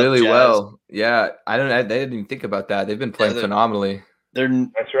playing really well. Yeah, they didn't even think about that. They've been playing phenomenally. They're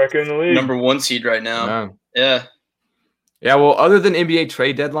best record in the league. Number 1 seed right now. Yeah. Yeah, well, other than NBA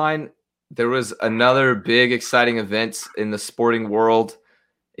trade deadline, there was another big exciting event in the sporting world.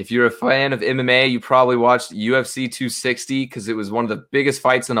 If you're a fan of MMA, you probably watched UFC 260 because it was one of the biggest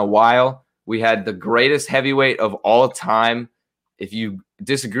fights in a while. We had the greatest heavyweight of all time. If you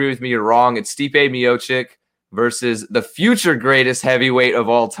disagree with me, you're wrong. It's Stipe Miocic versus the future greatest heavyweight of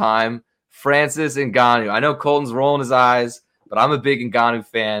all time, Francis Ngannou. I know Colton's rolling his eyes, but I'm a big Ngannou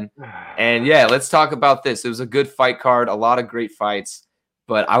fan. And yeah, let's talk about this. It was a good fight card, a lot of great fights.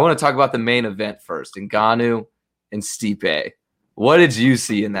 But I want to talk about the main event first, Ngannou and Stipe. What did you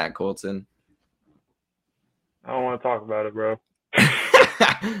see in that, Colton? I don't want to talk about it, bro.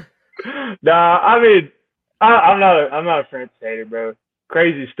 Nah, I mean, I'm not a Francis hater, bro.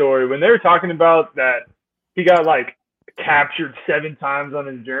 Crazy story. When they were talking about that he got like captured 7 times on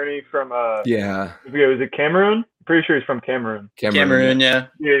his journey from was it Cameroon? I'm pretty sure he's from Cameroon. Cameroon, yeah.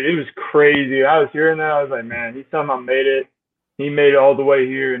 Yeah, it was crazy. I was hearing that. I was like, man, he somehow made it. He made it all the way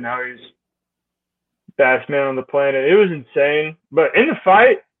here, and now he's best man on the planet. It was insane. But in the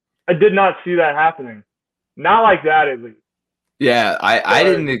fight, I did not see that happening. Not like that, at least. Yeah, I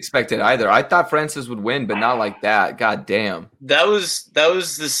didn't expect it either. I thought Francis would win, but not like that. God damn. That was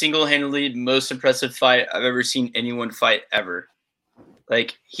the single-handedly most impressive fight I've ever seen anyone fight ever.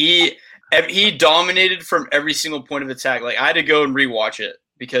 Like he dominated from every single point of attack. Like I had to go and rewatch it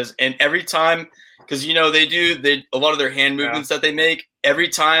because every time, because they do a lot of their hand movements that they make. Every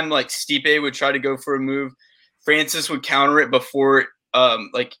time like Stipe would try to go for a move, Francis would counter it before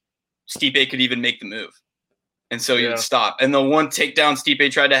like Stipe could even make the move. And so you'd stop. And the one takedown Stipe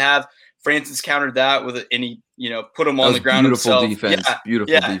tried to have, Francis countered that with put him on the ground himself.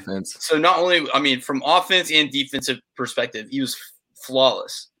 Beautiful defense. So not only, from offense and defensive perspective, he was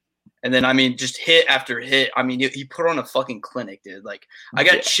flawless. And then, just hit after hit. He put on a fucking clinic, dude. Like, I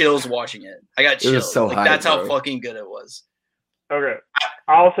got chills watching it. I got chills. It was so hype, that's bro. how fucking good it was. Okay.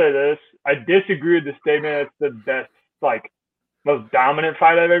 I'll say this. I disagree with the statement it's the best, most dominant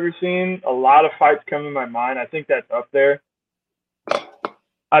fight I've ever seen. A lot of fights come to my mind. I think that's up there.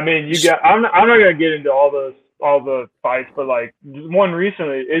 I'm not gonna get into all the fights, but one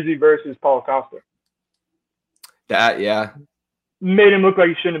recently, Izzy versus Paulo Costa. Made him look like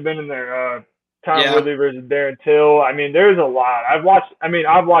he shouldn't have been in there. Tom Woodley versus Darren Till. There's a lot. I've watched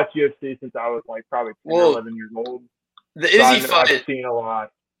UFC since I was probably 10 or 11 years old. The Izzy fight. I've seen a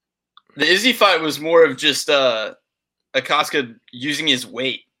lot. The Izzy fight was more of just Acosta using his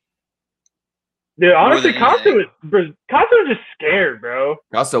weight. Dude, honestly, Costa was just scared, bro.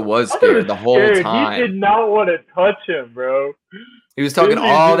 Costa was scared the whole time. He did not want to touch him, bro. He was talking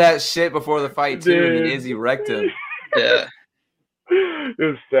all that shit before the fight, too, and then Izzy wrecked him. Yeah. It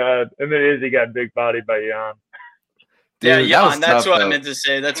was sad. And then Izzy got big bodied by Jan. Dude, yeah, that was Jan. That's tough, what though. I meant to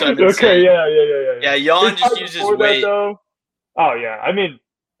say. That's what I meant to say. Okay, yeah. Yeah, Jan His just fight uses before that, weight. though, oh yeah, I mean,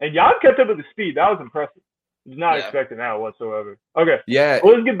 and Jan kept up with the speed. That was impressive. Was not Yeah. expecting that whatsoever. Okay, Yeah.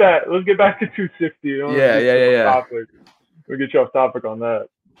 well, let's get back to 260. Yeah. We'll get you off topic on that.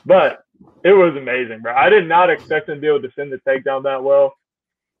 But it was amazing, bro. I did not expect him to be able to defend the takedown that well.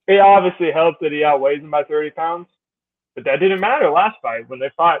 It obviously helped that he outweighs him by 30 pounds, but that didn't matter last fight when they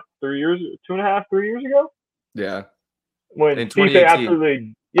fought 3 years ago. Yeah. When In Stipe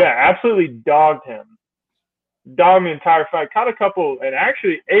 2018. absolutely dogged him. Dogged the entire fight. Caught a couple and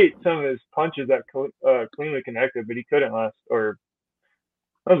actually ate some of his punches that cleanly connected, but he couldn't that was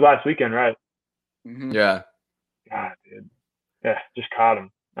last weekend, right? Mhm. Yeah. God, dude. Yeah, just caught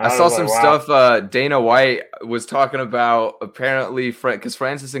him. I saw was some like, wow. stuff Dana White was talking about, apparently, because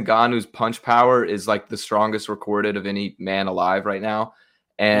Francis Ngannou's punch power is like the strongest recorded of any man alive right now.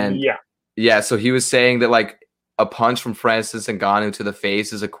 And yeah, so he was saying that like a punch from Francis Ngannou to the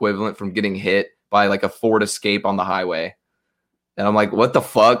face is equivalent from getting hit by like a Ford Escape on the highway. And I'm like, what the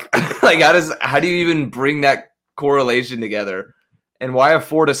fuck? Like, how do you even bring that correlation together? And why a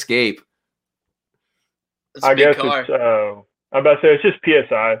Ford Escape? It's a I big guess car. it's I'm about to say it's just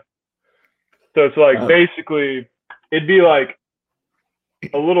PSI. So it's like basically it'd be like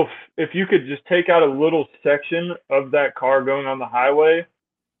a little, if you could just take out a little section of that car going on the highway,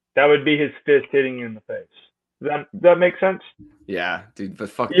 that would be his fist hitting you in the face. Does that make sense? Yeah, dude, but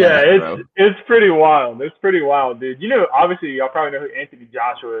fuck Yeah, that, bro. it's pretty wild. It's pretty wild, dude. You know, obviously y'all probably know who Anthony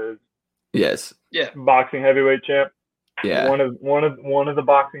Joshua is. Yes. Yeah. Boxing heavyweight champ. Yeah. One of the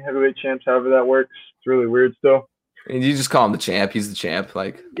boxing heavyweight champs, however that works. It's really weird still. And you just call him the champ. He's the champ.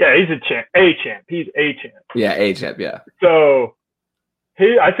 Like, yeah, he's a champ. He's a champ. Yeah, a champ. Yeah. So,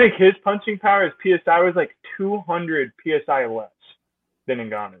 I think his punching power, his PSI was like 200 PSI less than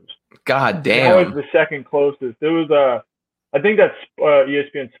Ngannou's. God damn. That was the second closest. It was I think that's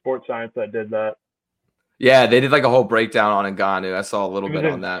ESPN Sports Science that did that. Yeah, they did like a whole breakdown on Ngannou. I saw a little bit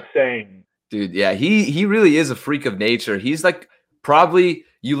on that. Insane. Dude, yeah, he really is a freak of nature. He's like probably,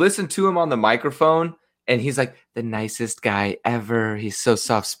 you listen to him on the microphone and he's like the nicest guy ever. He's so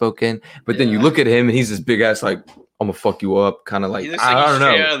soft spoken. But then you look at him and he's this big ass like, I'm gonna fuck you up, kind of like, he looks like I don't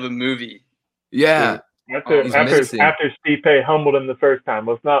know. Straight out of a movie. Yeah. After Stipe humbled him the first time,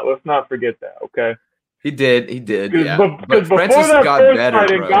 let's not forget that, okay? He did, yeah. But But before Francis that got first better, fight,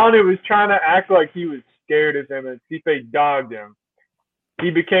 bro. Ngannou was trying to act like he was scared of him, and Stipe dogged him. He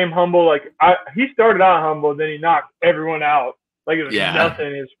became humble. Like he started out humble, then he knocked everyone out. Like it was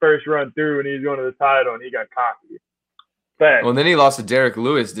nothing his first run through, and he was going to the title, and he got cocky. But, well, then he lost to Derek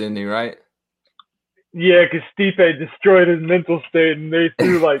Lewis, didn't he? Right? Yeah, because Stipe destroyed his mental state, and they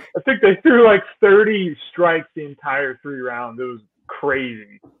threw I think they threw 30 strikes the entire 3 rounds. It was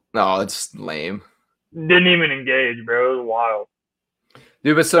crazy. No, it's lame. Didn't even engage, bro. It was wild.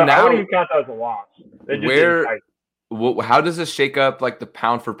 Dude, but so now I wouldn't even count that as a loss. They just didn't fight. How does this shake up like the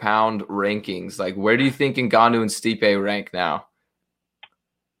pound for pound rankings? Like, where do you think Ngannou and Stipe rank now?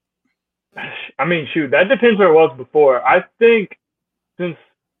 I mean, shoot, that depends where it was before. I think since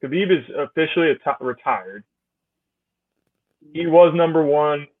Khabib is officially retired, he was number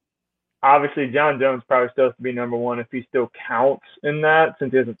 1. Obviously, John Jones probably still has to be number 1 if he still counts in that,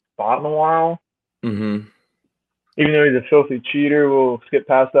 since he hasn't fought in a while. Mm-hmm. Even though he's a filthy cheater, we'll skip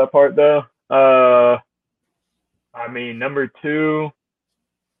past that part though. I mean, number 2,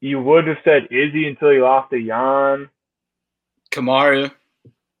 you would have said Izzy until he lost to Jan. Kamaru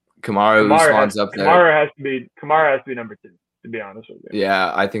Usman's up there. Kamaru has to be number 2, to be honest with you.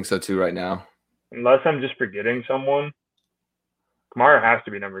 Yeah, I think so too right now. Unless I'm just forgetting someone, Kamaru has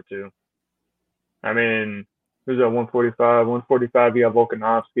to be number 2. I mean, who's at 145? 145, you have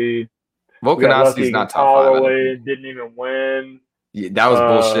Volkanovski. Volkanovski's not top 5. Holloway didn't even win. Yeah, that was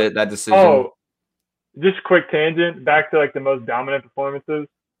bullshit, that decision. Oh, just a quick tangent. Back to the most dominant performances.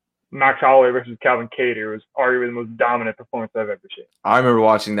 Max Holloway versus Calvin Kattar was arguably the most dominant performance I've ever seen. I remember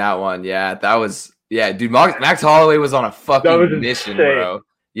watching that one. Yeah, that was dude. Max Holloway was on a fucking mission, bro.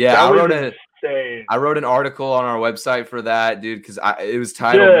 Yeah, I wrote an article on our website for that, dude, because it was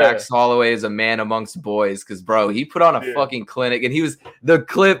titled Max Holloway is a man amongst boys. Because, bro, he put on a fucking clinic, and he was the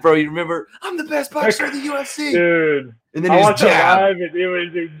clip, bro. You remember? I'm the best boxer in the UFC, dude. And then he was live, and it was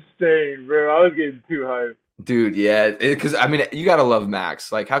insane, bro. I was getting too hyped. Dude, yeah, because I mean, you gotta love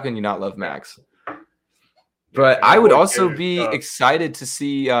Max. Like, how can you not love Max? But I would also be excited to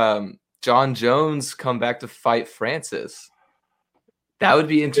see John Jones come back to fight Francis. That would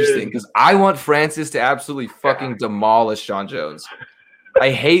be interesting because I want Francis to absolutely fucking demolish John Jones.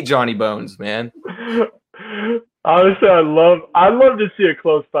 I hate Johnny Bones, man. Honestly, I'd love to see a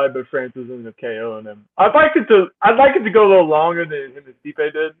close fight, but Francis ended up KOing him. I'd like it to go a little longer than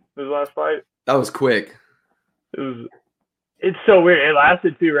Stipe did his last fight. That was quick. It's so weird. It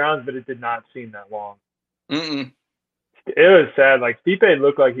lasted 2 rounds, but it did not seem that long. Mm-mm. It was sad. Like Stipe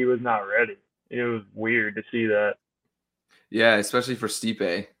looked like he was not ready. It was weird to see that. Yeah, especially for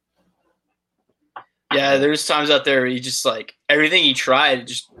Stipe. Yeah, there's times out there where he just like everything he tried,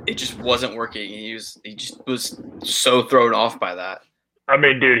 it just wasn't working. He just was so thrown off by that. I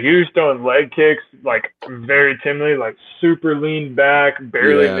mean, dude, he was throwing leg kicks like very timidly, like super leaned back,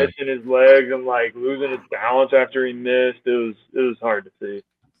 barely missing his legs, and like losing his balance after he missed. It was hard to see.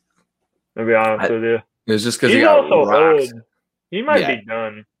 To be honest with you, it was just because he's he got also rocked. old. He might be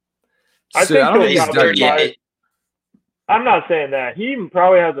done. I don't think he's done yet. I'm not saying that. He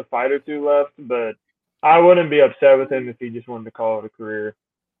probably has a fight or 2 left, but I wouldn't be upset with him if he just wanted to call it a career.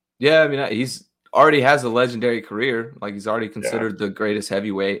 Yeah, I mean, he's already has a legendary career. Like he's already considered the greatest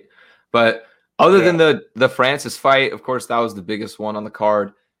heavyweight. But other than the Francis fight, of course, that was the biggest one on the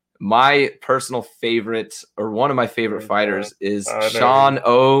card. My personal favorite, or one of my favorite fighters, is Sean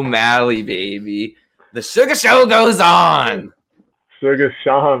O'Malley, baby. The Sugar Show goes on. Sugar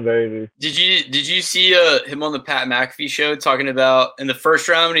Sean, baby. Did you see him on the Pat McAfee show talking about in the first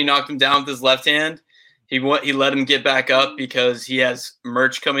round when he knocked him down with his left hand? He let him get back up because he has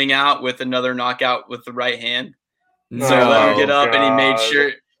merch coming out with another knockout with the right hand. So he let him get up, and he made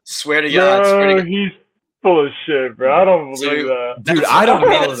sure. Swear to God, he's full of shit, bro. I don't believe that. Dude, I don't know.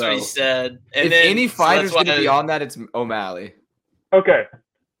 That's what he said. And if any fighter's going to be on that, it's O'Malley. Okay.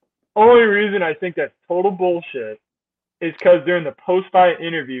 Only reason I think that's total bullshit is because during the post-fight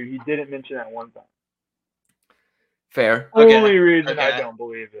interview, he didn't mention that one time. Fair. Only reason I don't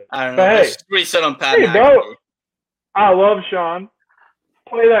believe it. I don't know. But That's what he said on Pat McAfee. Bro, I love Sean.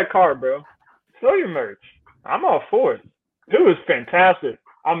 Play that card, bro. Sell your merch. I'm all for it. It was fantastic.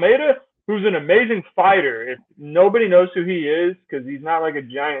 Almeida, who's an amazing fighter, if nobody knows who he is, because he's not like a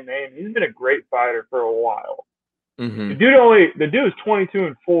giant name, he's been a great fighter for a while. Mm-hmm. The dude was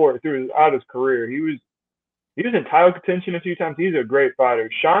 22-4 throughout his career. He was in title contention a few times. He's a great fighter.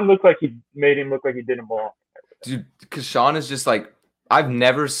 Sean looked like he made him look like he didn't belong. Dude, because Sean is just like, I've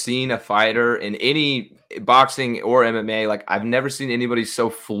never seen a fighter in any boxing or MMA. Like, I've never seen anybody so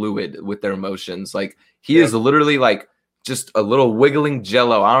fluid with their emotions. Like, he is literally like just a little wiggling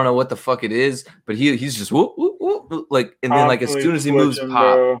jello. I don't know what the fuck it is, but he's just whoop, whoop, whoop, like, and then like as soon as he moves,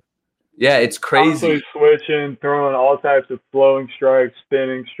 pop. Bro. Yeah, it's crazy. Switching, throwing all types of flowing strikes,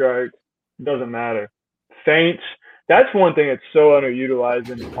 spinning strikes. Doesn't matter. Feints. That's one thing that's so underutilized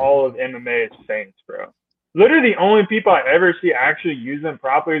in all of MMA is feints, bro. Literally the only people I ever see actually use them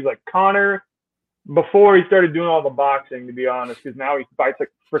properly is like Conor before he started doing all the boxing, to be honest, because now he fights like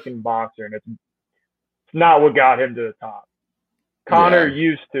a freaking boxer, and it's not what got him to the top. Conor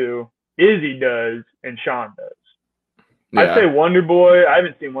used to, Izzy does, and Sean does. Yeah. I'd say Wonder Boy. I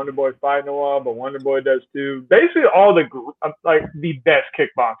haven't seen Wonder Boy fight in a while, but Wonder Boy does too. Basically, all the the best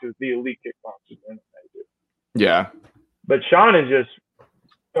kickboxers, the elite kickboxers in MMA do. Yeah. But Sean is just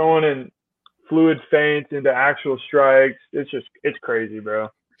throwing in fluid feints into actual strikes. It's crazy, bro.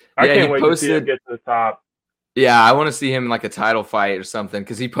 I can't wait to see him get to the top. Yeah, I want to see him in like a title fight or something,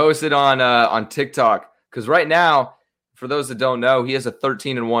 because he posted on TikTok. Because right now, for those that don't know, he has a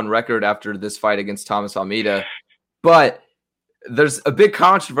 13-1 record after this fight against Thomas Almeida. But there's a big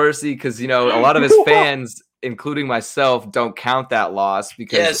controversy because, you know, a lot of his fans, including myself, don't count that loss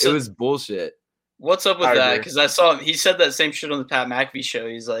because it was bullshit. What's up with that? Because I saw he said that same shit on the Pat McAfee show.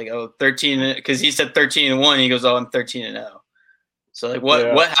 He's like, oh, 13, because he said 13-1. He goes, oh, I'm 13-0. So like,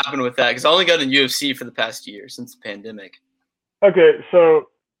 what happened with that? Because I only got in UFC for the past year since the pandemic. Okay, so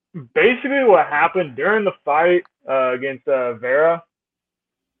basically what happened during the fight against Vera,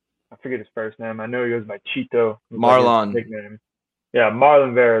 I forget his first name. I know he goes by Chito. Marlon. Like nickname. Yeah,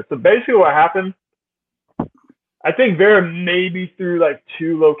 Marlon Vera. So basically what happened, I think Vera maybe threw like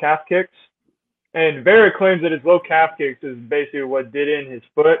 2 low calf kicks. And Vera claims that his low calf kicks is basically what did in his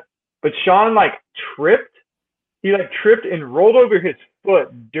foot. But Sean like tripped. He like tripped and rolled over his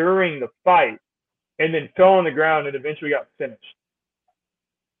foot during the fight and then fell on the ground and eventually got finished.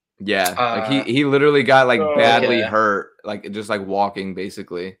 Yeah. Like he literally got like badly hurt, like just like walking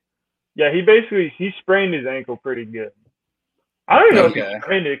basically. Yeah, he sprained his ankle pretty good. I don't even know if he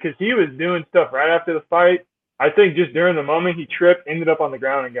sprained it because he was doing stuff right after the fight. I think just during the moment he tripped, ended up on the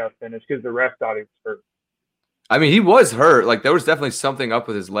ground and got finished because the ref thought he was hurt. I mean, he was hurt. Like there was definitely something up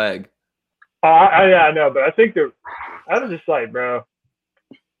with his leg. Yeah, I know, but I think I was just like, bro,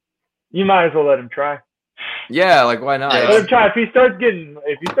 you might as well let him try. Yeah, like why not? Let him try. If he starts getting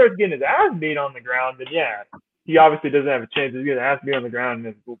his ass beat on the ground, then yeah, he obviously doesn't have a chance. He's gonna have to be on the ground,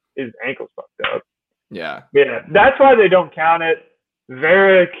 and his ankle's fucked up. Yeah. Yeah, that's why they don't count it.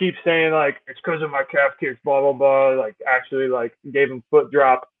 Vera keeps saying like it's because of my calf kicks, blah blah blah. Like actually, like gave him foot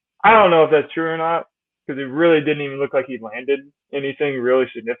drop. I don't know if that's true or not because it really didn't even look like he landed anything really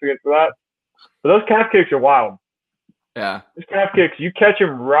significant for that. But those calf kicks are wild. Yeah. Those calf kicks, you catch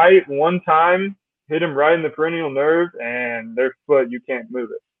them right one time, hit them right in the peroneal nerve, and their foot, you can't move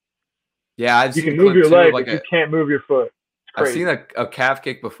it. Yeah, you can move your leg, but you can't move your foot. I've seen a calf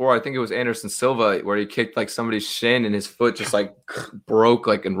kick before. I think it was Anderson Silva where he kicked like somebody's shin and his foot just like broke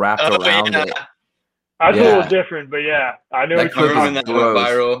like and wrapped around it. That's a little different, but yeah, I know. That clip that went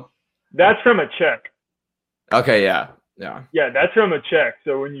viral. That's from a check. Okay, yeah. Yeah, that's from a check.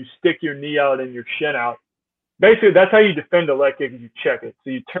 So when you stick your knee out and your shin out, basically that's how you defend a leg kick. Is you check it. So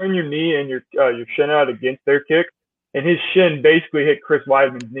you turn your knee and your shin out against their kick, and his shin basically hit Chris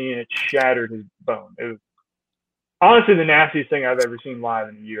Weidman's knee and it shattered his bone. It was honestly the nastiest thing I've ever seen live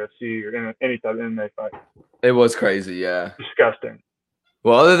in the UFC or in any type of MMA fight. It was crazy, yeah. Disgusting.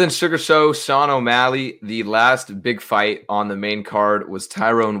 Well, other than Sugar Show, Sean O'Malley, the last big fight on the main card was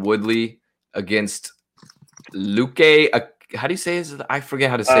Tyrone Woodley against Luque. How do you say his? I forget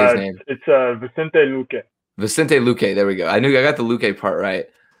how to say his name. It's Vicente Luque. Vicente Luque. There we go. I got the Luque part right.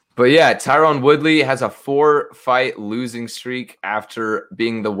 But yeah, Tyrone Woodley has a 4-fight losing streak after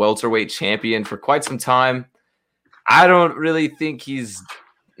being the welterweight champion for quite some time. I don't really think he's.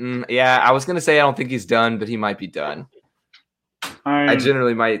 I was gonna say I don't think he's done, but he might be done. I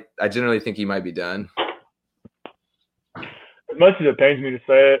generally think he might be done. As much as it pains me to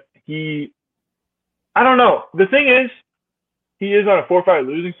say it, I don't know. The thing is, he is on a 4-fight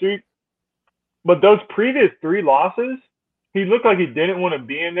losing streak, but those previous 3 losses, he looked like he didn't want to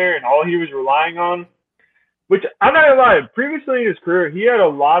be in there, and all he was relying on, which I'm not gonna lie, previously in his career, he had a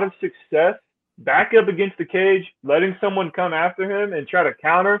lot of success back up against the cage, letting someone come after him and try to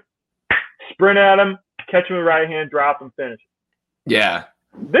counter, sprint at him, catch him with right hand, drop him, finish. Yeah.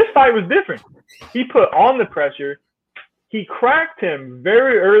 This fight was different. He put on the pressure. He cracked him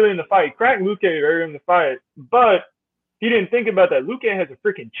very early in the fight. He cracked Luque early in the fight, but he didn't think about that. Luque has a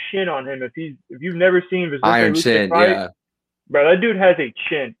freaking chin on him. If you've never seen Vicente Iron Luque chin, fight, yeah. Bro, that dude has a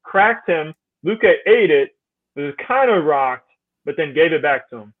chin. Cracked him. Luque ate it. It was kind of rocked, but then gave it back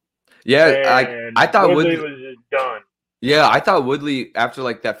to him. Yeah, I thought Woodley was just done. Yeah, I thought Woodley, after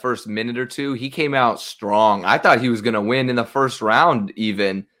like that first minute or two, he came out strong. I thought he was going to win in the first round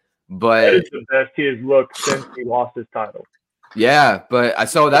even, but that is the best he has looked since he lost his title. Yeah, but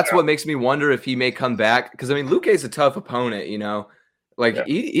so that's what makes me wonder if he may come back. Because, I mean, Luque's a tough opponent, you know. Like,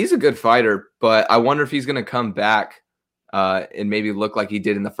 he's a good fighter, but I wonder if he's going to come back and maybe look like he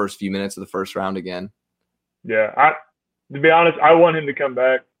did in the first few minutes of the first round again. Yeah, to be honest, I want him to come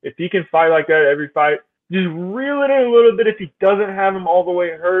back. If he can fight like that every fight, just reel it in a little bit if he doesn't have him all the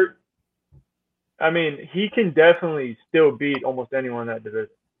way hurt. I mean, he can definitely still beat almost anyone in that division.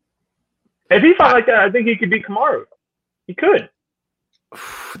 If he fought like that, I think he could beat Kamaru. He could.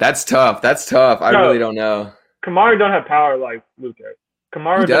 That's tough. I really don't know. Kamaru don't have power like Luque.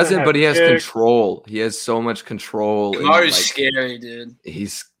 Kamaru he doesn't, but he has control. He has so much control. Kamaru's scary, dude.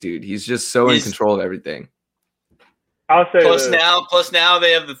 He's just so in control of everything. I'll say plus now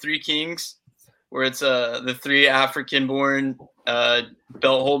they have the 3 kings, where it's the 3 African-born belt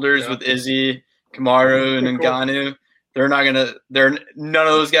holders with Izzy, Kamaru, and Ngannou. None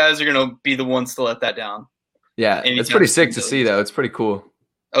of those guys are gonna be the ones to let that down. Yeah, it's pretty sick to see, though. It's pretty cool.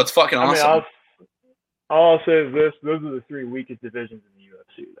 Oh, it's fucking awesome. All I'll say is this: those are the 3 weakest divisions in the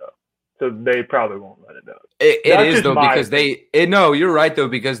UFC, though. So they probably won't let it go. It is though, because no, you're right though,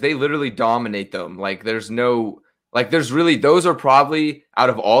 because they literally dominate them. Like those are probably out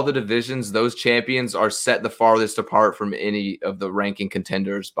of all the divisions, those champions are set the farthest apart from any of the ranking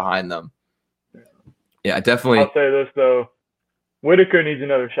contenders behind them. Yeah, definitely. I'll say this though, Whitaker needs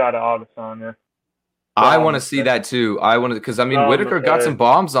another shot at Adesanya. I want to see that too. Because Whitaker got some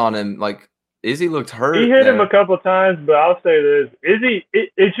bombs on him. Like Izzy looked hurt. He hit him a couple of times, but I'll say this: Izzy,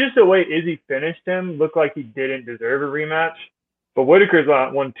 it's just the way Izzy finished him. Looked like he didn't deserve a rematch. But Whitaker's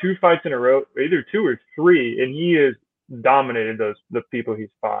won 2 fights in a row, either 2 or 3, and he has dominated the people he's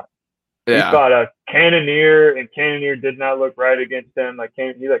fought. Yeah. He fought a Cannonier, and Cannonier did not look right against him.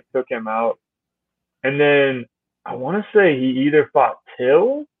 He took him out. And then I want to say he either fought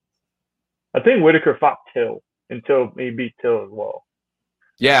Till. I think Whitaker fought Till until he beat Till as well.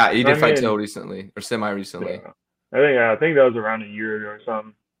 Yeah, he did fight Till recently or semi-recently. Yeah. I think that was around a year ago or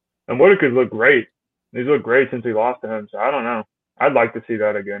something. And Whitaker's looked great. He's looked great since he lost to him. So I don't know. I'd like to see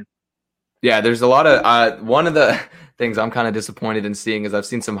that again. Yeah, there's a lot of one of the things I'm kind of disappointed in seeing is I've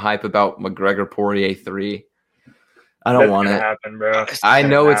seen some hype about McGregor Poirier 3. I don't That's want gonna it. happen, bro. I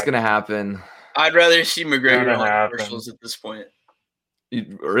know it's gonna happen. I'd rather see McGregor Gonna on happen. commercials at this point.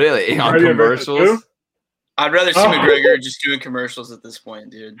 Really? On McGregor versus commercials? who? I'd rather see Oh. McGregor just doing commercials at this point,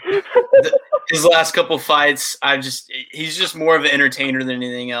 dude. His last couple fights, he's just more of an entertainer than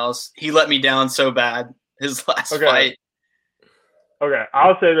anything else. He let me down so bad. His last fight. Okay,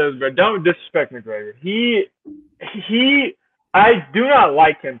 I'll say this, but don't disrespect McGregor. I do not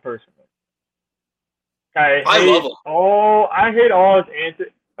like him personally. I love him. I hate all his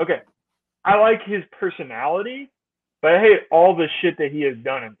antics. Okay, I like his personality, but I hate all the shit that he has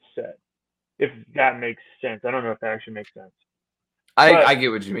done and said. If that makes sense. I don't know if that actually makes sense. I get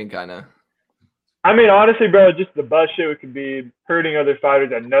what you mean, kind of. I mean, honestly, bro, just the bus shit could be hurting other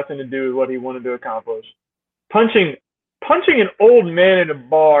fighters had nothing to do with what he wanted to accomplish. Punching an old man in a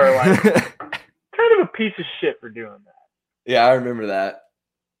bar, like, kind of a piece of shit for doing that. Yeah, I remember that.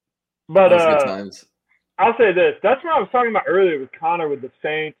 But That was good times. I'll say this. That's what I was talking about earlier with Conor with the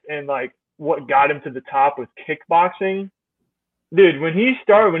Saints and, like, what got him to the top with kickboxing. Dude, when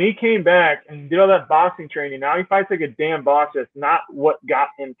he came back and did all that boxing training, now he fights like a damn boxer. That's not what got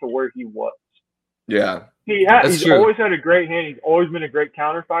him to where he was. Yeah. He's true. always had a great hand. He's always been a great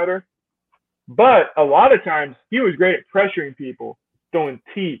counter fighter. But a lot of times, he was great at pressuring people, throwing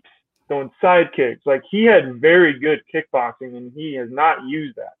teeps, throwing side kicks. Like, he had very good kickboxing, and he has not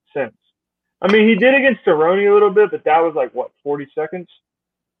used that since. I mean, he did against Cerrone a little bit, but that was like, what, 40 seconds?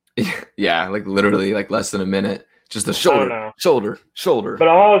 Yeah, like literally like less than a minute. Just the shoulder. But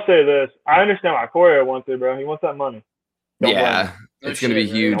I'll say this. I understand why Poirier wants it, bro. He wants that money. Don't blame Yeah, him. it's going to be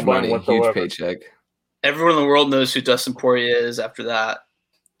shit, huge Don't blame him money, huge whatsoever. paycheck. Everyone in the world knows who Dustin Poirier is after that.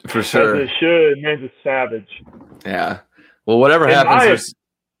 For As sure. it should. Man's a savage. Yeah. Well, whatever In happens, my- there's...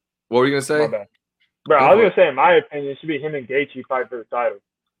 What were you going to My say? bad. Bro, Go I was for going it. to say, in my opinion, it should be him and Gaethje fight for the title.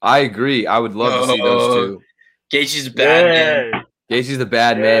 I agree. I would love to see those two. Gaethje's a bad man. Gaethje's the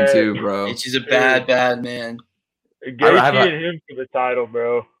bad man Yeah. too, bro. Gaethje's a bad man. Gaethje and him for the title,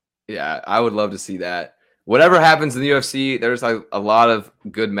 bro. Yeah, I would love to see that. Whatever happens in the UFC, there's like a lot of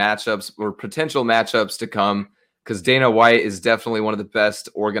good matchups or potential matchups to come because Dana White is definitely one of the best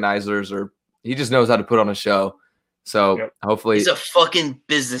organizers, or he just knows how to put on a show. So Yep. hopefully, He's a fucking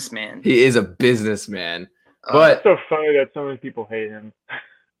businessman. he is a businessman. But It's so funny that so many people hate him.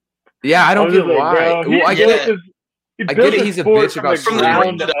 yeah, I don't was get just like, why. bro, Well, I get get it. He I built get it, his he's a sport bitch about From the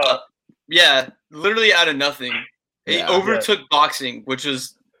Ground ground up. Yeah, literally out of nothing. Yeah. It overtook boxing, which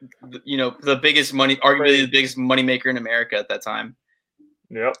was, the biggest money, arguably the biggest moneymaker in America at that time.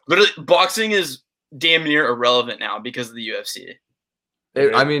 Yep. Literally, boxing is damn near irrelevant now because of the UFC.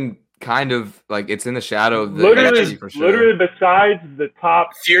 I mean, kind of like it's in the shadow of the Literally, UFC for sure. literally besides the top,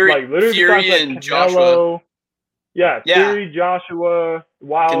 Fury, like literally Fury besides, and like, Joshua. Canelo. Yeah, Yeah. Fury, Joshua,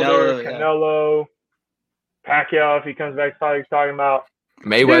 Wilder, Canelo, yeah. Canelo, Pacquiao. If he comes back, he's talking about.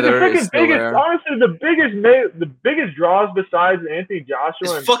 Mayweather Dude, is still there. honestly, the biggest draws besides Anthony Joshua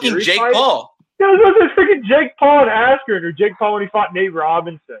It's and fucking Fury Jake fight, Paul. It's freaking Jake Paul and Askren, or Jake Paul when he fought Nate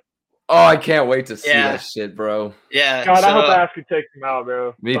Robinson. Oh, I can't wait to see Yeah. that shit, bro. Yeah. God, so, I hope Askren takes him out,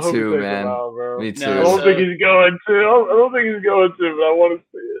 bro. Me I hope he too, takes man. him out, bro. Me too. No, I don't so- think he's going to. I don't think he's going to, but I want to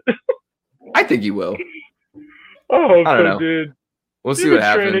see it. I think he will. I hope I don't so, know. dude. We'll see You've what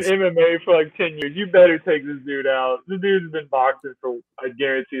been happens. training MMA for like 10 years. You better take this dude out. This dude's been boxing for, I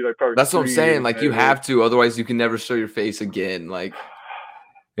guarantee, like probably That's what I'm 3 saying. years, Like, you maybe. have to, otherwise you can never show your face again. Like,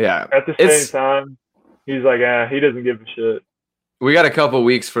 yeah. At the It's- same time, he's like, he doesn't give a shit. We got a couple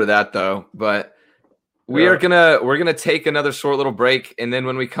weeks for that though, but we're gonna take another short little break, and then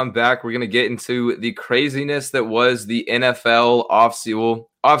when we come back, we're gonna get into the craziness that was the NFL offseason.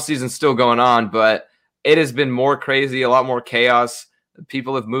 Well, offseason's still going on, but it has been more crazy, a lot more chaos.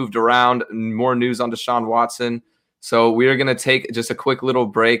 People have moved around, more news on Deshaun Watson. So we are gonna take just a quick little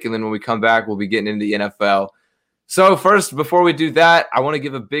break, and then when we come back, we'll be getting into the NFL. So first, before we do that, I want to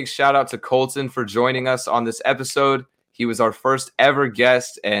give a big shout out to Colton for joining us on this episode. He was our first ever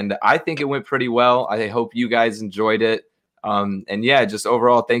guest, and I think it went pretty well. I hope you guys enjoyed it. And yeah, just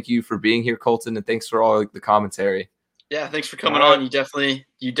overall, thank you for being here, Colton, and thanks for all the commentary. Yeah, thanks for coming on. You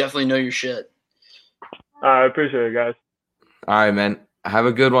definitely know your shit. I appreciate it, guys. All right, man. Have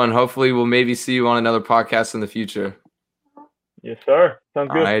a good one. Hopefully, we'll maybe see you on another podcast in the future. Yes, sir. Sounds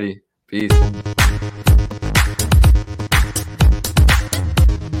All good. righty. Peace.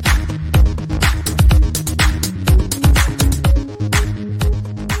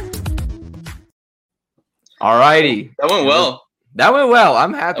 All righty. That went well. That went well.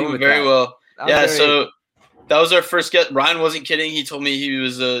 I'm happy That went with very that. well. I'm Yeah, very- so that was our first guest. Ryan wasn't kidding. He told me he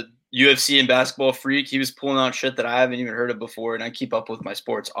was a UFC and basketball freak. He was pulling out shit that I haven't even heard of before, and I keep up with my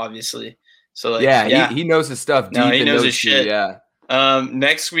sports, obviously. So like, he knows his stuff. No, deep he and knows his shit. Yeah.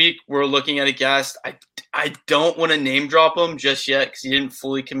 Next week we're looking at a guest. I don't want to name drop him just yet because he didn't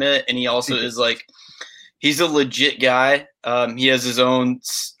fully commit, and he also is like, he's a legit guy. He has his own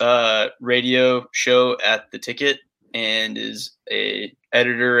radio show at The Ticket and is a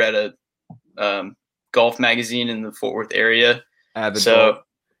editor at a golf magazine in the Fort Worth area. So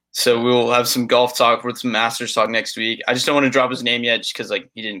we will have some golf talk with some Masters talk next week. I just don't want to drop his name yet just because like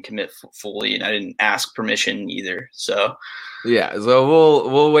he didn't commit fully and I didn't ask permission either. So yeah, so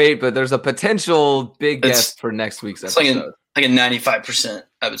we'll wait, but there's a potential big guest for next week's episode. Like a 95%,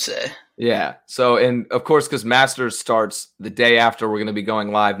 I would say. Yeah. So, and of course, because Masters starts the day after we're going to be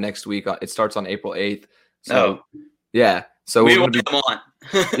going live next week. It starts on April 8th. So, yeah. So we want him on.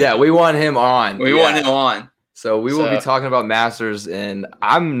 Yeah, we want him on. We want him on. So we will be talking about Masters, and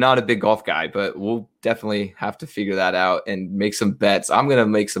I'm not a big golf guy, but we'll definitely have to figure that out and make some bets. I'm going to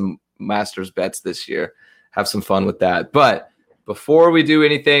make some Masters bets this year, have some fun with that. But before we do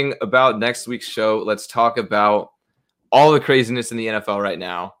anything about next week's show, let's talk about all the craziness in the NFL right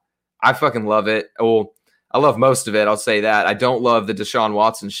now. I fucking love it. Well, I love most of it. I'll say that. I don't love the Deshaun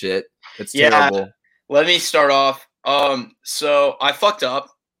Watson shit. It's terrible. Let me start off. So I fucked up.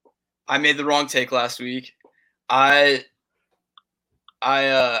 I made the wrong take last week. I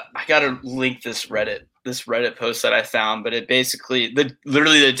gotta link this Reddit post that I found, but it basically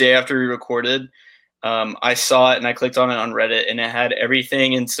literally the day after we recorded, I saw it and I clicked on it on Reddit and it had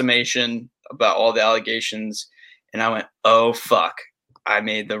everything in summation about all the allegations, and I went, oh fuck, I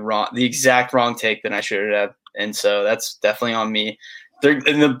made the exact wrong take that I should have, and so that's definitely on me.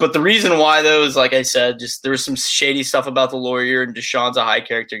 But the reason why though is, like I said, just there was some shady stuff about the lawyer, and Deshaun's a high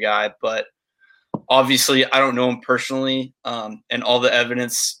character guy, but obviously I don't know him personally, and all the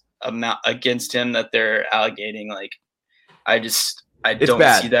evidence against him that they're allegating, like I don't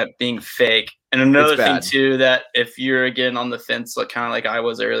see that being fake. And another thing too, that if you're again on the fence, like kind of like I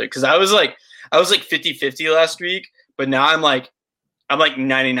was earlier, because I was like 50-50 last week, but now I'm like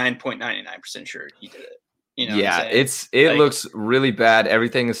 99.99% sure he did it. You know, yeah, it looks really bad.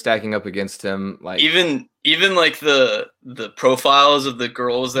 Everything is stacking up against him. Like even like the profiles of the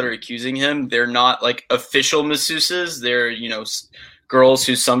girls that are accusing him, they're not like official masseuses. They're, you know, girls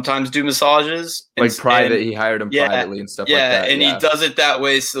who sometimes do massages, like private. He hired them privately and stuff like that. And he does it that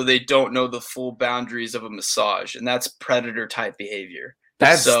way so they don't know the full boundaries of a massage, and that's predator type behavior.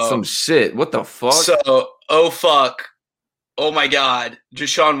 That's some shit. What the fuck? So, oh fuck, oh my god,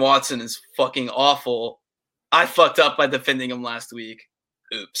 Deshaun Watson is fucking awful. I fucked up by defending him last week.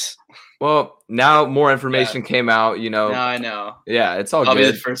 Oops. Well, now more information came out, you know. Now I know. Yeah, it's all I'll good.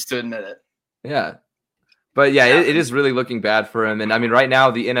 be the first to admit it. Yeah. But yeah, it is really looking bad for him. And I mean, right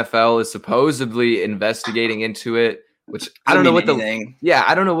now the NFL is supposedly investigating into it, which I don't know what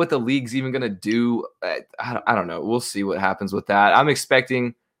I don't know what the league's even going to do. I don't know. We'll see what happens with that. I'm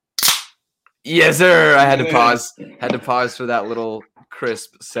expecting. Yes, sir. I had to pause for that little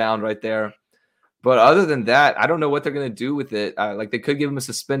crisp sound right there. But other than that, I don't know what they're going to do with it. Like they could give him a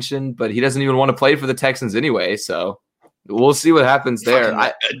suspension, but he doesn't even want to play for the Texans anyway. So we'll see what happens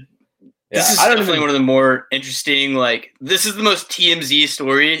there. This is definitely one of the more interesting, like, this is the most TMZ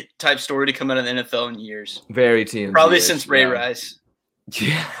story to come out of the NFL in years. Very TMZ. Probably since Ray Rice.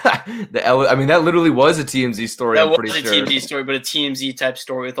 Yeah. I mean, that literally was a TMZ story. That was a TMZ story, but a TMZ type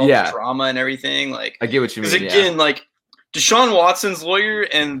story with all the drama and everything. Like, I get what you mean. Because again, like, Deshaun Watson's lawyer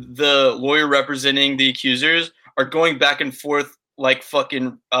and the lawyer representing the accusers are going back and forth like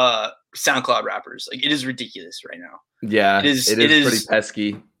fucking SoundCloud rappers. Like, it is ridiculous right now. Yeah, it is pretty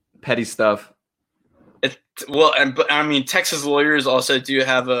pesky. Petty stuff. But I mean, Texas lawyers also do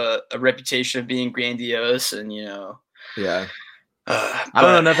have a reputation of being grandiose, and you know. Yeah. I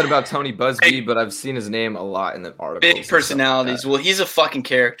don't know nothing about Tony Busby, but I've seen his name a lot in the articles. Big personalities. Well, he's a fucking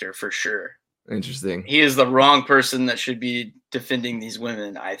character for sure. Interesting. He is the wrong person that should be defending these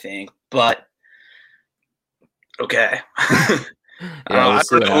women, I think. But okay. I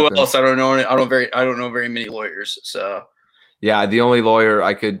don't know who else. I don't know very many lawyers. So. Yeah, the only lawyer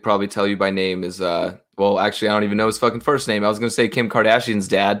I could probably tell you by name is well, actually, I don't even know his fucking first name. I was gonna say Kim Kardashian's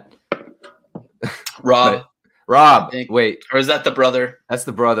dad. Rob. Wait. Or is that the brother? That's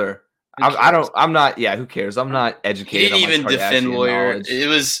the brother. I'm not. Yeah, who cares? I'm not educated. He didn't even defend lawyer. Knowledge.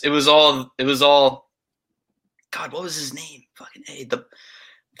 It was all. God, what was his name? Fucking A.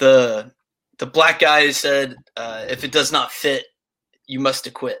 The black guy who said, "If it does not fit, you must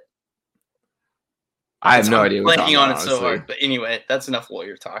acquit." I have no idea. Blanking on it so hard, but anyway, that's enough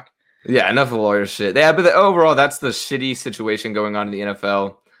lawyer talk. Yeah, enough of lawyer shit. Yeah, but overall, that's the shitty situation going on in the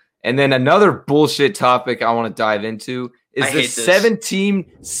NFL. And then another bullshit topic I want to dive into is I the hate this.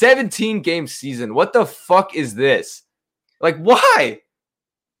 17 game season. What the fuck is this? Like, why?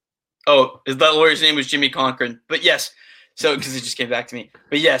 Oh, that lawyer's name was Jimmy Cochran. But yes, so because it just came back to me.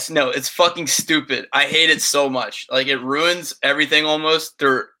 But yes, no, it's fucking stupid. I hate it so much. Like, it ruins everything almost.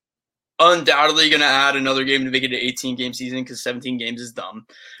 They're undoubtedly going to add another game to make it an 18-game season because 17 games is dumb.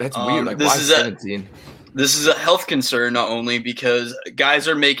 That's weird. Like, this why is 17? This is a health concern, not only because guys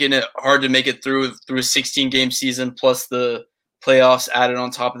are making it hard to make it through a 16-game season plus the playoffs added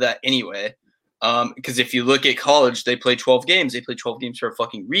on top of that anyway. Because if you look at college, they play 12 games. They play 12 games for a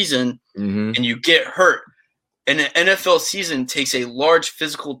fucking reason, and you get hurt. And an NFL season takes a large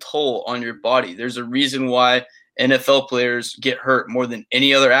physical toll on your body. There's a reason why NFL players get hurt more than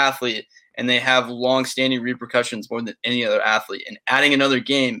any other athlete, and they have long-standing repercussions more than any other athlete. And adding another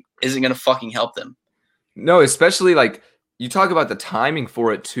game isn't going to fucking help them. No, especially like you talk about the timing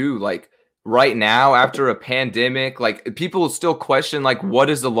for it too. Like right now, after a pandemic, like people still question like what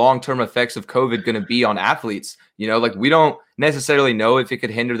is the long-term effects of COVID going to be on athletes? You know, like we don't necessarily know if it could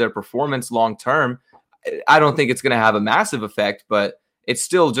hinder their performance long-term. I don't think it's going to have a massive effect, but it's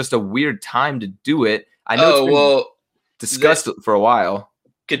still just a weird time to do it. I know it's been discussed for a while.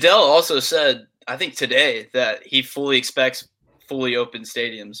 Goodell also said, I think today, that he fully expects fully open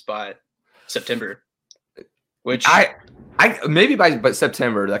stadiums by September. Which I maybe by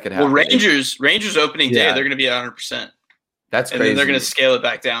September that could happen. Well, Rangers opening day, Yeah. they're going to be at 100%. That's And crazy. then they're going to scale it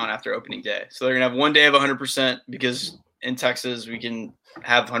back down after opening day. So they're going to have one day of 100% because in Texas we can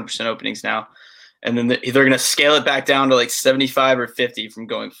have 100% openings now. And then they're going to scale it back down to like 75 or 50 from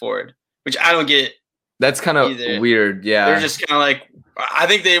going forward, which I don't get. That's kind of either. weird. Yeah. They're just kind of like, I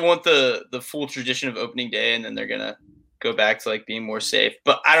think they want the full tradition of opening day, and then they're going to go back to like being more safe.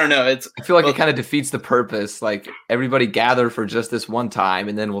 But I don't know. I feel like it kind of defeats the purpose. Like everybody gather for just this one time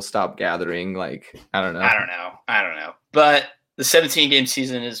and then we'll stop gathering. Like, I don't know. I don't know. But the 17-game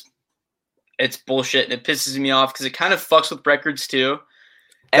season it's bullshit, and it pisses me off because it kind of fucks with records too.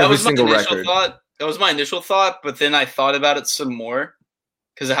 Every single record. That was my initial thought, but then I thought about it some more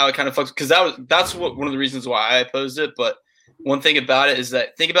because of how it kind of fucks. Because that's one of the reasons why I opposed it. But one thing about it is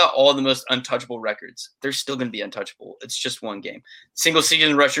that think about all the most untouchable records. They're still going to be untouchable. It's just one game. Single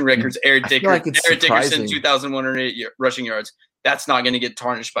season rushing records. Eric Dickerson, 2,108 rushing yards. That's not going to get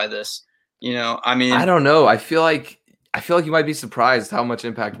tarnished by this. You know, I mean, I don't know. I feel like you might be surprised how much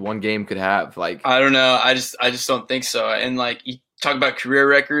impact one game could have. Like, I don't know. I just don't think so. And like you talk about career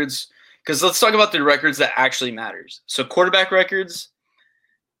records, because let's talk about the records that actually matters. So quarterback records,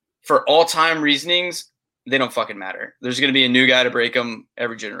 for all-time reasonings, they don't fucking matter. There's going to be a new guy to break them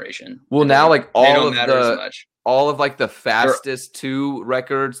every generation. well, now like all of like the fastest two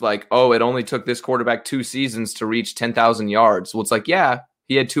records, like, oh, it only took this quarterback 2 seasons to reach 10,000 yards. Well, it's like, yeah,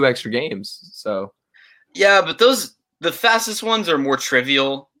 he had 2 extra games. So yeah, but the fastest ones are more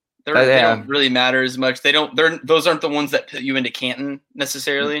trivial. They don't really matter as much. Those aren't the ones that put you into Canton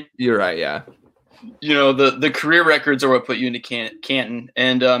necessarily. You're right. Yeah. You know, the career records are what put you into Canton.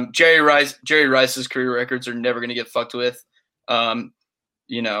 And Jerry Rice's career records are never going to get fucked with.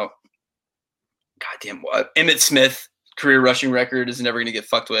 You know, goddamn what? Emmitt Smith career rushing record is never going to get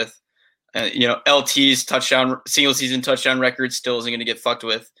fucked with. You know, LT's single season touchdown record still isn't going to get fucked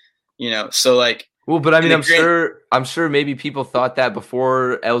with. You know, so like. Well, but I mean, I'm sure maybe people thought that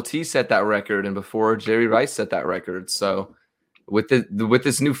before LT set that record and before Jerry Rice set that record. So with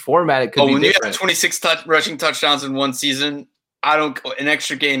this new format, it could be when different. You have 26 rushing touchdowns in one season, an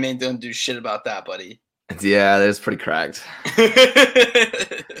extra game ain't gonna do shit about that, buddy. Yeah, that is pretty cracked.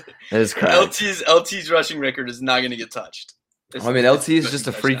 That is cracked. LT's rushing record is not gonna get touched. I mean, LT is just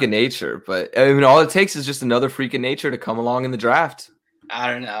a freak of nature, but I mean, all it takes is just another freak of nature to come along in the draft. I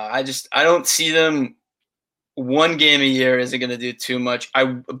don't know. I don't see them. One game a year isn't going to do too much.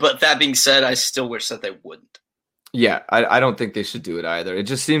 But that being said, I still wish that they wouldn't. Yeah, I don't think they should do it either. It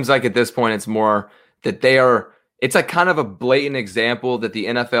just seems like at this point, it's more that it's like kind of a blatant example that the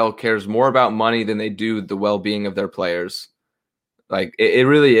NFL cares more about money than they do the well-being of their players. Like it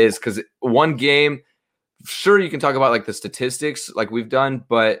really is, because one game, sure, you can talk about like the statistics like we've done,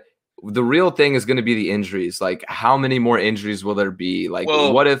 but the real thing is going to be the injuries. Like, how many more injuries will there be? Like,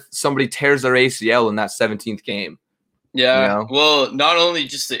 what if somebody tears their ACL in that 17th game? Yeah. You know? Well, not only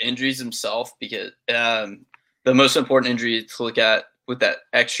just the injuries themselves, because the most important injury to look at with that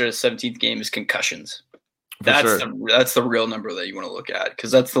extra 17th game is concussions. That's the real number that you want to look at, because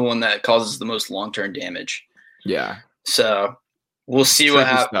that's the one that causes the most long-term damage. Yeah. So we'll see what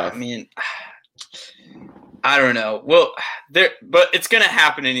happens. I mean, I don't know. Well, but it's going to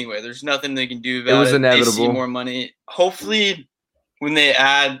happen anyway. There's nothing they can do about it. It was inevitable. They see more money. Hopefully, when they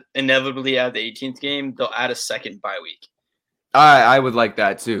inevitably add the 18th game, they'll add a second bye week. I would like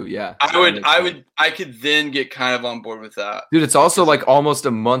that too. Yeah, I could then get kind of on board with that. Dude, it's also like almost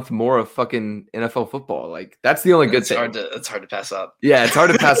a month more of fucking NFL football. Like that's the only good thing. It's hard to pass up. Yeah, it's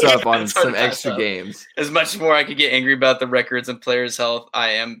hard to pass up on some extra games. As much more I could get angry about the records and players' health, I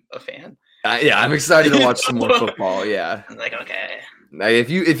am a fan. Yeah, I'm excited to watch some more football. Yeah, I'm like, okay. If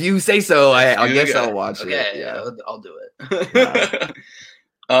you say so, I guess I'll watch it. Yeah, I'll do it.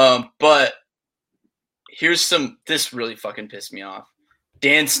 But here's this really fucking pissed me off.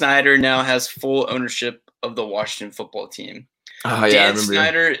 Dan Snyder now has full ownership of the Washington football team. Oh, yeah, Dan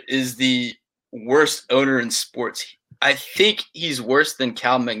Snyder is the worst owner in sports. I think he's worse than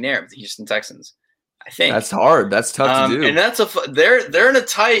Cal McNair of the Houston Texans. I think that's hard. That's tough to do. And that's they're in a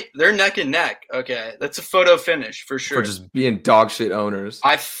tight. They're neck and neck. Okay, that's a photo finish for sure. For just being dog shit owners.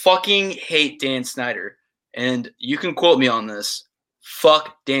 I fucking hate Dan Snyder, and you can quote me on this.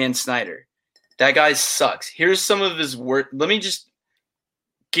 Fuck Dan Snyder. That guy sucks. Here's some of his worst. Let me just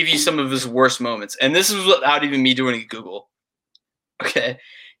give you some of his worst moments, and this is without even me doing a Google. Okay,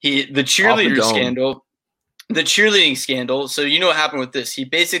 the cheerleader scandal. The cheerleading scandal. So you know what happened with this? He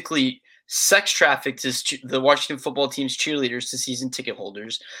basically sex trafficked the Washington football team's cheerleaders to season ticket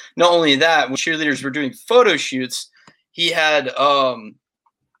holders. Not only that, when cheerleaders were doing photo shoots, he had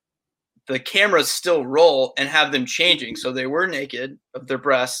the cameras still roll and have them changing. So they were naked of their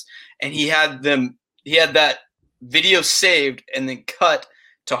breasts, and he had that video saved and then cut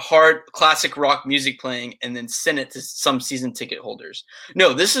to hard classic rock music playing and then sent it to some season ticket holders.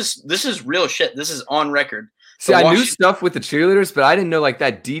 No, this is real shit. This is on record. See, I knew stuff with the cheerleaders, but I didn't know like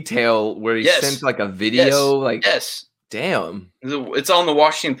that detail where he sent like a video. Yes. Damn. It's on the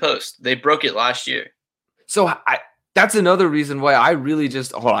Washington Post. They broke it last year. So that's another reason why I really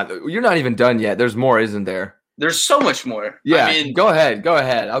just hold on. You're not even done yet. There's more, isn't there? There's so much more. Yeah. I mean, go ahead.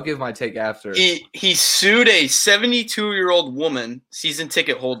 I'll give my take after. He sued a 72-year-old woman, season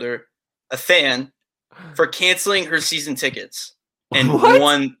ticket holder, a fan, for canceling her season tickets and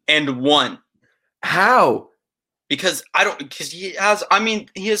won. How? Because he has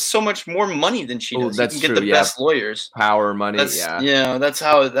so much more money than she does. That's he can get the best lawyers. Power, money, that's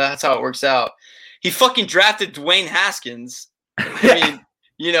how it works out. He fucking drafted Dwayne Haskins. I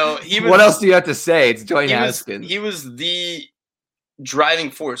mean, what else do you have to say? It's Dwayne Haskins. He was the driving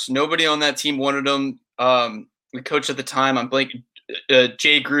force. Nobody on that team wanted him. The coach at the time, I'm blanking.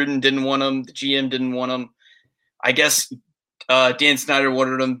 Jay Gruden didn't want him. The GM didn't want him. I guess Dan Snyder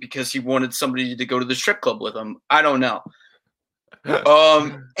wanted him because he wanted somebody to go to the strip club with him. I don't know.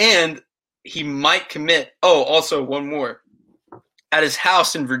 And he might commit. Oh, also one more. At his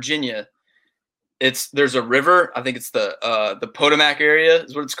house in Virginia, there's a river. I think it's the Potomac area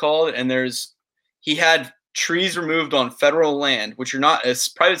is what it's called. And he had trees removed on federal land, which as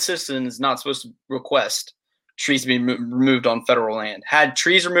private citizen is not supposed to request trees to be removed on federal land. Had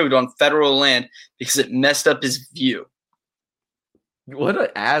trees removed on federal land because it messed up his view. What an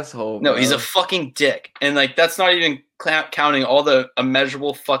asshole. No, he's a fucking dick. And that's not even counting all the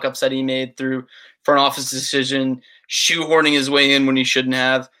immeasurable fuck ups that he made through front office decision, shoehorning his way in when he shouldn't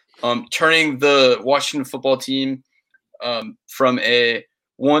have, turning the Washington football team from a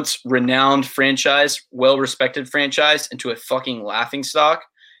once renowned franchise, well-respected franchise, into a fucking laughingstock.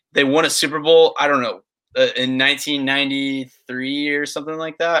 They won a Super Bowl, I don't know, in 1993 or something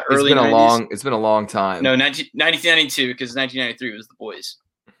like that. It's been a long time. No, 1992, because 1993 was the boys.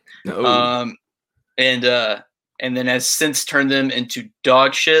 No. And then has since turned them into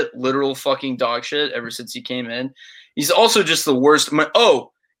dog shit, literal fucking dog shit ever since he came in. He's also just the worst.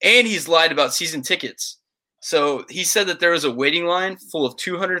 And he's lied about season tickets. So he said that there was a waiting line full of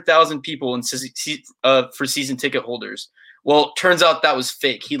 200,000 people for season ticket holders. Well, turns out that was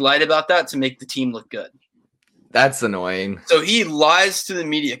fake. He lied about that to make the team look good. That's annoying. So he lies to the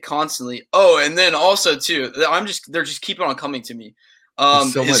media constantly. Oh, and then also too, they're just keeping on coming to me.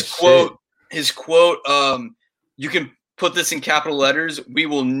 His quote, you can put this in capital letters. We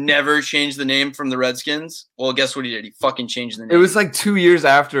will never change the name from the Redskins. Well, guess what he did? He fucking changed the name. It was like 2 years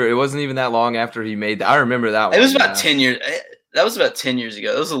after. It wasn't even that long after he made that. I remember that one. It was about 10 years. That was about 10 years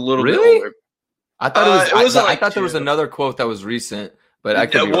ago. That was a little bit older. I thought I thought there was another quote that was recent, but I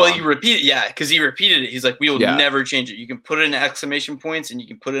could be wrong. He repeated, because he repeated it. He's like, "We will never change it. You can put it in exclamation points and you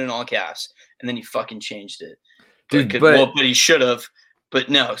can put it in all caps." And then he fucking changed it. But he should have. But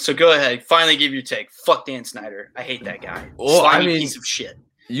no. So go ahead. Finally, give your take. Fuck Dan Snyder. I hate that guy. Slimy piece of shit.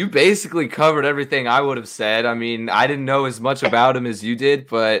 You basically covered everything I would have said. I mean, I didn't know as much about him as you did,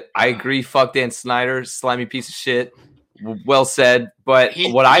 but I agree. Fuck Dan Snyder. Slimy piece of shit. Well said. But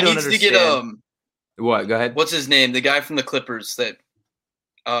what I don't understand. To get What? Go ahead. What's his name? The guy from the Clippers that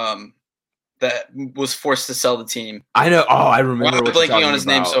that was forced to sell the team. I know. Oh, I remember. Why am I what you're blanking talking on his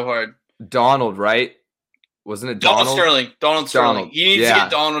name about. so hard? Donald, right? Wasn't it Donald? Donald Sterling. He needs to Yeah.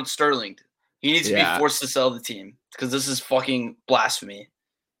 get Donald Sterling. He needs to Yeah. be forced to sell the team because this is fucking blasphemy.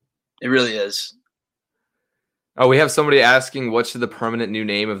 It really is. Oh, we have somebody asking, what should the permanent new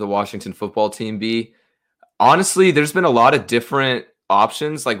name of the Washington football team be? Honestly, there's been a lot of different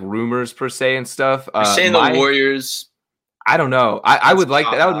options, like rumors per se and stuff. You're saying the Warriors. I don't know. I would like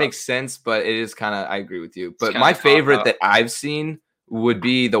that. That would cop-out. make sense, but it is kind of, I agree with you. But kinda my favorite cop-out. that I've seen would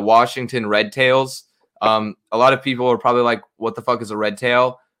be the Washington Red Tails. A lot of people are probably like, what the fuck is a red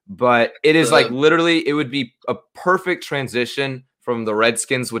tail? But it is like literally, it would be a perfect transition from the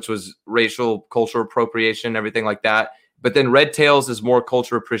Redskins, which was racial culture appropriation, everything like that. But then Red Tails is more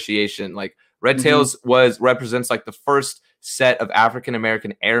culture appreciation. Like Red Tails represents like the first set of African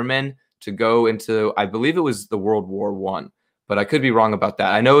American airmen to go into, I believe it was the World War I, but I could be wrong about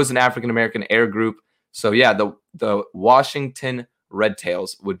that. I know it was an African American air group. So yeah, the Washington Red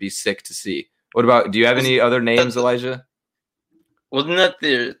Tails would be sick to see. What about, do you have any other names, Elijah? Wasn't that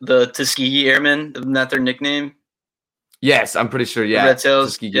the Tuskegee Airmen? Isn't that their nickname? Yes, I'm pretty sure. Yeah, The Red Tails.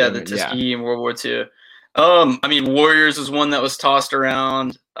 Tuskegee Yeah, Airmen, the Tuskegee in World War II. I mean, Warriors was one that was tossed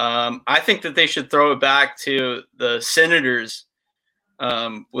around. I think that they should throw it back to the Senators.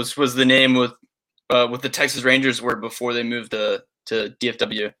 Was the name with the Texas Rangers were before they moved to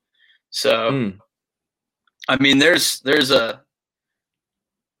DFW. So, I mean, there's a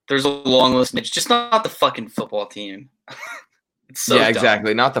long list. It's just not the fucking football team. It's so dumb.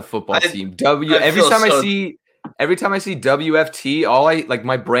 Exactly. Not the football team. Every time I see WFT, all I like,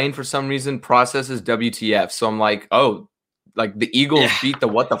 my brain for some reason processes WTF. So I'm like, oh, like the Eagles beat the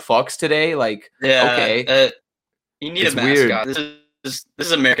what the fucks today. Like, okay, you need it's a mascot. This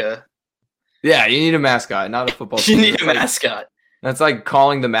is America. Yeah, you need a mascot, not a football You team. need a mascot. That's like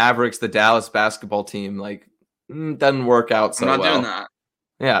calling the Mavericks the Dallas basketball team. Like, doesn't work out so well. I'm not doing that.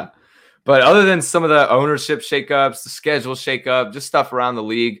 Yeah. But other than some of the ownership shakeups, the schedule shakeup, just stuff around the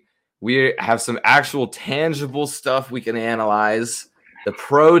league, we have some actual tangible stuff we can analyze. The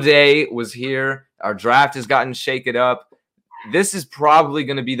pro day was here. Our draft has gotten shaken up. This is probably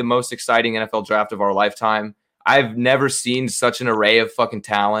going to be the most exciting NFL draft of our lifetime. I've never seen such an array of fucking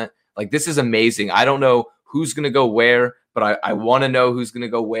talent. Like, this is amazing. I don't know who's going to go where, but I want to know who's going to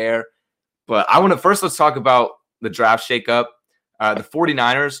go where. But let's talk about the draft shakeup. The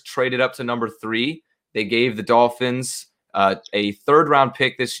 49ers traded up to number 3. They gave the Dolphins a third-round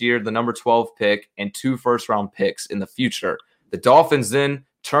pick this year, the number 12 pick, and 2 first-round picks in the future. The Dolphins then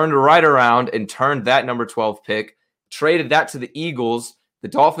turned right around and turned that number 12 pick, traded that to the Eagles. The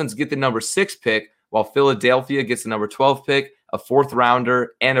Dolphins get the number 6 pick, while Philadelphia gets the number 12 pick, a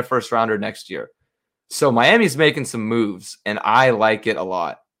 4th-rounder, and a first-rounder next year. So Miami's making some moves, and I like it a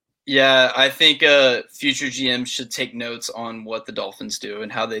lot. Yeah, I think future GMs should take notes on what the Dolphins do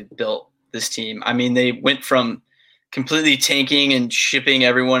and how they built this team. I mean, they went from completely tanking and shipping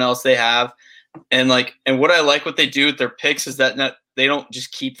everyone else they have. And what I like what they do with their picks is that they don't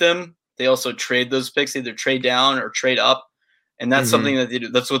just keep them. They also trade those picks, either trade down or trade up. And that's something that they do.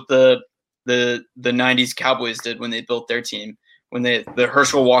 That's what the 90s Cowboys did when they built their team. When the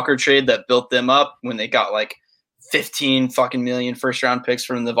Herschel Walker trade that built them up, when they got like 15 fucking million first round picks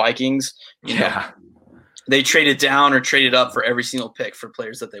from the Vikings. You know, they traded down or traded up for every single pick for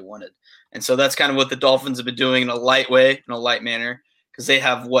players that they wanted. And so that's kind of what the Dolphins have been doing in a light way, in a light manner, because they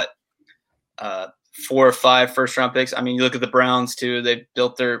have 4 or 5 first round picks. I mean, you look at the Browns too. They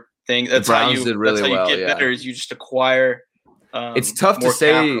built their thing. That's how you get better, is you just acquire it's tough to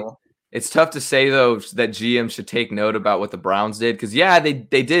say capital. It's tough to say, though, that GM should take note about what the Browns did. Because, they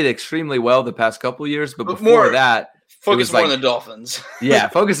did extremely well the past couple of years. But before that, focus more on the Dolphins.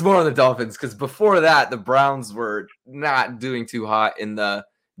 Focus more on the Dolphins. Because before that, the Browns were not doing too hot in the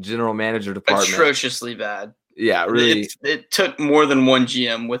general manager department. Atrociously bad. Yeah, really. It took more than one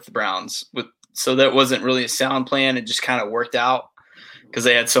GM with the Browns. So that wasn't really a sound plan. It just kind of worked out because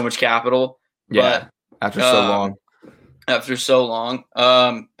they had so much capital. Yeah, after so long.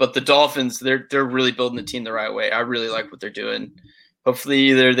 But the Dolphins, they're really building the team the right way. I really like what they're doing. Hopefully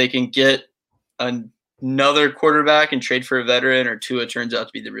either they can get another quarterback and trade for a veteran, or Tua turns out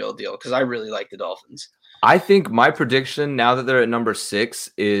to be the real deal, because I really like the Dolphins. I think my prediction, now that they're at number 6,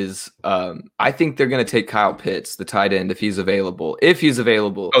 is I think they're going to take Kyle Pitts, the tight end, if he's available.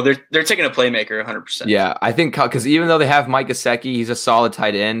 Oh, they're taking a playmaker 100%. Yeah, I think because even though they have Mike Gesicki, he's a solid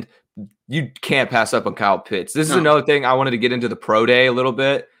tight end. You can't pass up on Kyle Pitts. This is another thing I wanted to get into the pro day a little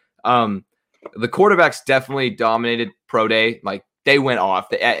bit. The quarterbacks definitely dominated pro day. Like, they went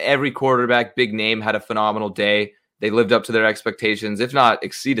off. Every quarterback, big name, had a phenomenal day. they lived up to their expectations, if not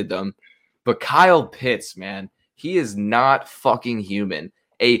exceeded them. But Kyle Pitts, man, he is not fucking human.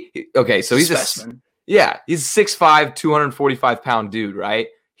 So he's specimen. He's 6'5", 245-pound dude, right?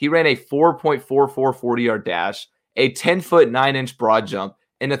 He ran a 4.44 40-yard dash, a 10-foot 9-inch broad jump,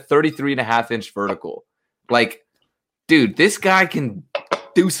 and a 33.5-inch vertical. Like, dude, this guy can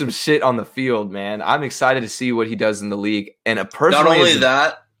do some shit on the field, man. I'm excited to see what he does in the league. And not only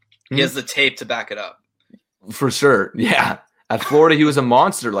that, he has the tape to back it up. For sure, yeah. At Florida, he was a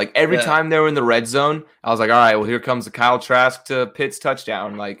monster. Like, every time they were in the red zone, I was like, all right, well, here comes the Kyle Trask to Pitts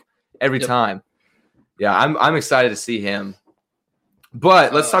touchdown. Like, every time. Yeah, I'm excited to see him.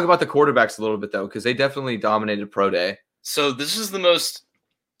 But let's talk about the quarterbacks a little bit, though, because they definitely dominated Pro Day. So this is the most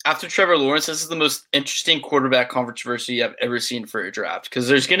 – after Trevor Lawrence, this is the most interesting quarterback controversy I've ever seen for a draft, because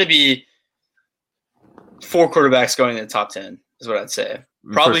there's going to be 4 quarterbacks going in the top 10 is what I'd say.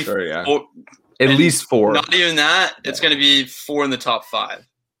 Probably for sure, yeah. 4, at least 4. Not even that. It's going to be 4 in the top 5.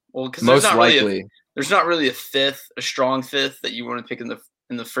 Well, because most likely. There's not really a strong fifth that you want to pick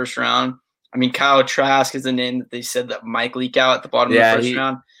in the first round. I mean, Kyle Trask is the name that they said that might leak out at the bottom of the first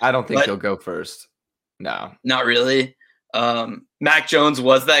round. I don't think he'll go first. No. Not really. Mac Jones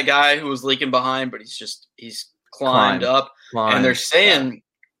was that guy who was leaking behind, but he's climbed up. And they're saying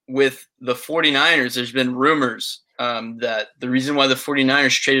with the 49ers, there's been rumors that the reason why the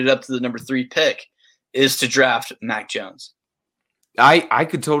 49ers traded up to the number 3 pick is to draft Mac Jones. I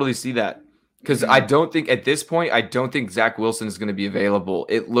could totally see that. Because I don't think at this point, I don't think Zach Wilson is going to be available.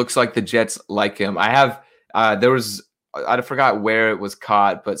 It looks like the Jets like him. I forgot where it was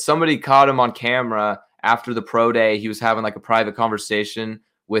caught, but somebody caught him on camera after the pro day. He was having like a private conversation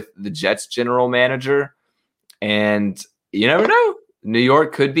with the Jets general manager. And you never know. New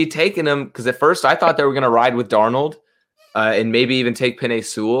York could be taking him, because at first I thought they were going to ride with Darnold and maybe even take Penei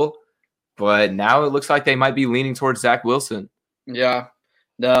Sewell. But now it looks like they might be leaning towards Zach Wilson. Yeah.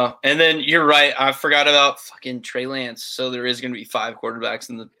 No, and then you're right. I forgot about fucking Trey Lance. So there is going to be 5 quarterbacks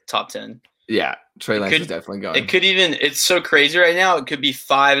in the top 10. Yeah, Trey Lance is definitely going. It could even – it's so crazy right now. It could be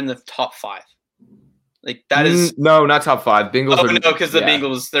 5 in the top 5. Like, that is – no, not top 5. Bengals are – no, because the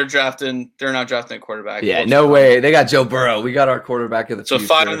Bengals, they're not drafting a quarterback. Yeah, no way. They got Joe Burrow. We got our quarterback of the future. So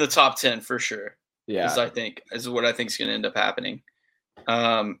 5 in the top 10 for sure. Yeah. Is what I think is going to end up happening.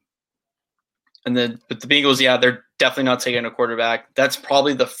 But the Bengals, they're definitely not taking a quarterback. That's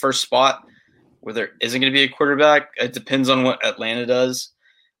probably the first spot where there isn't going to be a quarterback. It depends on what Atlanta does.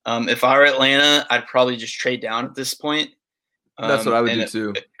 If I were Atlanta, I'd probably just trade down at this point. That's what I would do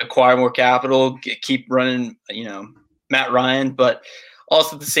too. Acquire more capital, keep running, Matt Ryan. But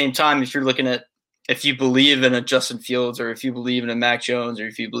also at the same time, if you're looking at, if you believe in a Justin Fields, or if you believe in a Mac Jones, or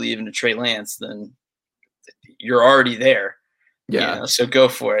if you believe in a Trey Lance, then you're already there. Yeah. So go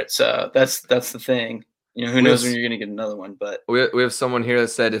for it. So that's the thing. Who knows when you're going to get another one. But we have someone here that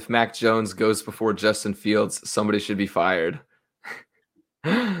said if Mac Jones goes before Justin Fields, somebody should be fired.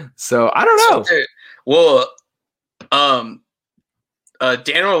 So I don't know. Well, Dan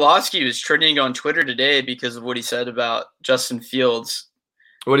Orlovsky was trending on Twitter today because of what he said about Justin Fields.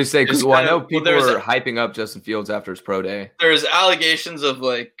 What did he say? Because I know people are hyping up Justin Fields after his pro day. There's allegations of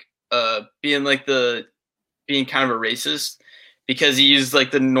being kind of a racist, because he used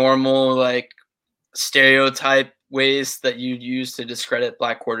the normal stereotype ways that you'd use to discredit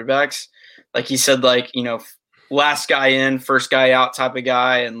black quarterbacks. Like he said, last guy in, first guy out type of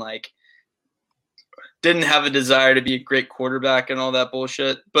guy, and didn't have a desire to be a great quarterback and all that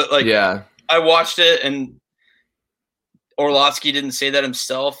bullshit. But I watched it, and Orlovsky didn't say that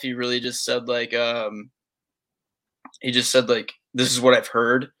himself. He really just said this is what I've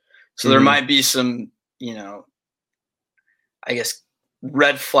heard. So there might be some, I guess,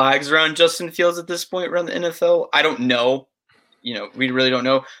 red flags around Justin Fields at this point around the NFL. I don't know. We really don't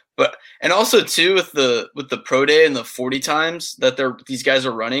know. But and also too with the pro day and the 40 times that these guys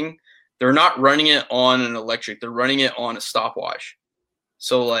are running, they're not running it on an electric. They're running it on a stopwatch.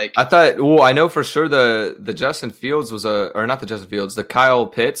 So I thought, well, I know for sure the Justin Fields was the Kyle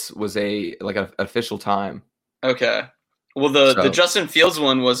Pitts was an official time. Okay. Well, the Justin Fields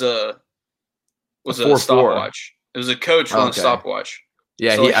one was a stopwatch. It was a coach on a stopwatch.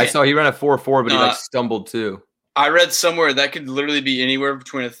 Yeah, so I saw he ran a 4.4, but he stumbled too. I read somewhere that could literally be anywhere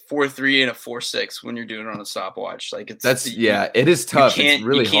between a 4.3 and a 4.6 when you're doing it on a stopwatch. It is tough. It's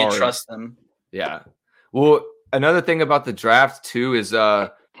really hard. You can't trust them. Yeah. Well, another thing about the draft too is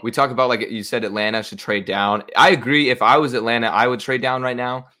we talk about, like you said, Atlanta should trade down. I agree. If I was Atlanta, I would trade down right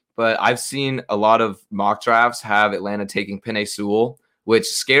now. But I've seen a lot of mock drafts have Atlanta taking Penei Sewell, which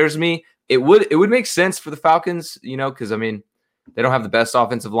scares me. It would make sense for the Falcons, because they don't have the best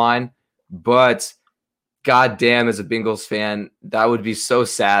offensive line, but goddamn, as a Bengals fan, that would be so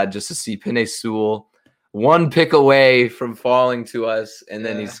sad just to see Penei Sewell one pick away from falling to us, and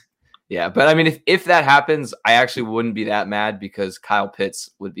then But I mean, if that happens, I actually wouldn't be that mad because Kyle Pitts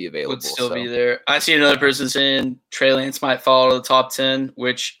would be available. Would still be there. I see another person saying Trey Lance might fall to the top 10,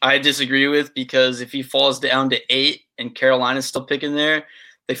 which I disagree with because if he falls down to 8 and Carolina's still picking there,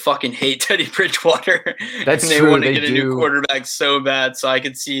 they fucking hate Teddy Bridgewater. That's and they true. want to They get a new quarterback so bad. So I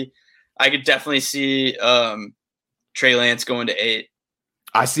could definitely see Trey Lance going to 8.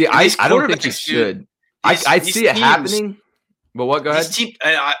 I don't think he should. I see it happening. But what? Go ahead.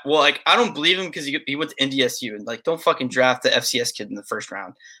 I don't believe him because he went to NDSU and like don't fucking draft the FCS kid in the first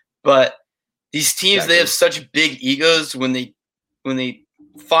round. But these teams, they have such big egos when they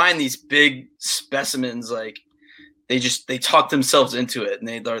find these big specimens, like they talk themselves into it,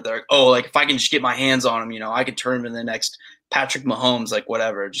 and they're like, oh, like if I can just get my hands on him, I could turn him into the next Patrick Mahomes, like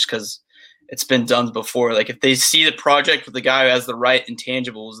whatever, just because it's been done before. Like if they see the project with the guy who has the right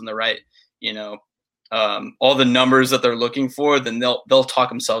intangibles and the right, all the numbers that they're looking for, then they'll talk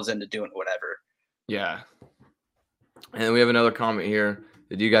themselves into doing whatever. Yeah. And then we have another comment here.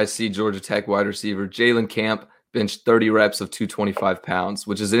 Did you guys see Georgia Tech wide receiver Jalen Camp benched 30 reps of 225 pounds,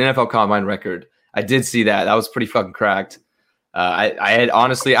 which is an NFL Combine record? I did see that. That was pretty fucking cracked.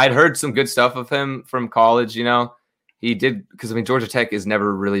 I'd heard some good stuff of him from college. He did, because Georgia Tech has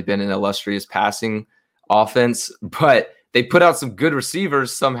never really been an illustrious passing offense, but they put out some good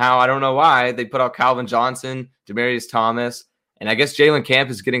receivers somehow. I don't know why. They put out Calvin Johnson, Demaryius Thomas, and I guess Jalen Camp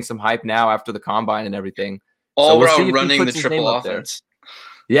is getting some hype now after the Combine and everything. All around running the triple offense.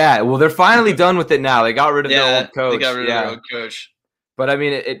 Yeah, well, they're finally done with it now. They got rid of their old coach. They got rid of their old coach. But,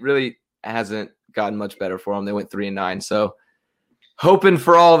 it really hasn't gotten much better for them. They went 3-9, so hoping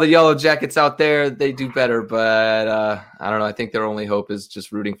for all the Yellow Jackets out there, they do better. But I don't know. I think their only hope is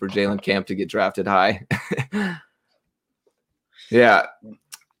just rooting for Jalen Camp to get drafted high. Yeah.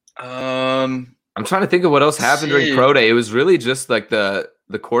 I'm trying to think of what else happened during Pro Day. It was really just like the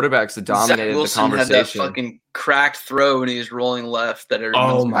quarterbacks that dominated the conversation. Had that fucking cracked throw when he was rolling left.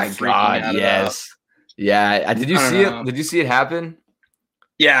 Oh my god! Yes. Yeah. Did you see it? Did you see it happen?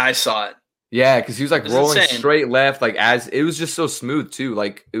 Yeah, I saw it. Yeah, because he was like rolling straight left, like as it was just so smooth too.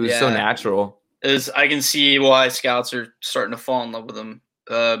 Like it was so natural. I can see why scouts are starting to fall in love with him.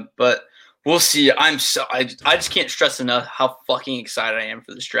 But we'll see. I just can't stress enough how fucking excited I am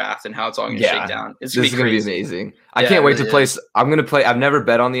for this draft and how it's all going to shake down. This is going to be amazing. I can't wait to play. I'm going to play. I've never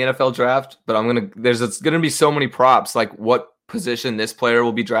bet on the NFL draft, but it's going to be so many props, like what position this player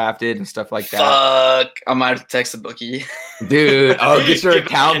will be drafted and stuff like that. Fuck. I might have to text the bookie. Dude. Oh, get your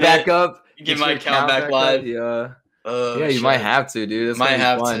account back up. Get my account back live. Yeah. You might have to, dude. Might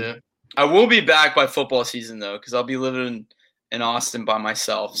have to. I will be back by football season though, because I'll be living in Austin by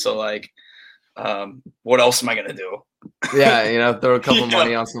myself. So like, what else am I gonna do? Yeah, throw a couple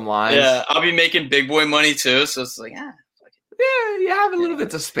money on some lines. Yeah, I'll be making big boy money too. So it's like, you have a little bit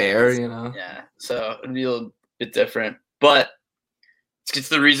to spare, Yeah, so it'll be a little bit different. But it's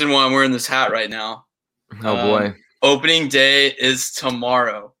the reason why I'm wearing this hat right now. Oh boy! Opening day is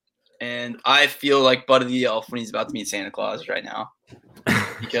tomorrow, and I feel like Buddy the Elf when he's about to meet Santa Claus right now,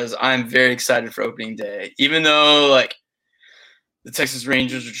 because I'm very excited for opening day. Even though like the Texas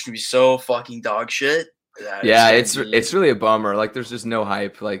Rangers are just gonna be so fucking dog shit. It's really a bummer. Like there's just no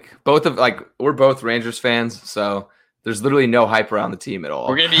hype. Like we're both Rangers fans, so there's literally no hype around the team at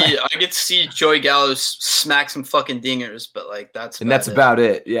all. I get to see Joey Gallo smack some fucking dingers, but like that's about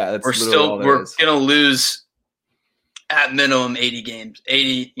it. Yeah, we're gonna lose at minimum 80 games,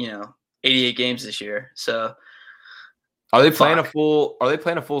 88 games this year. So are they playing a full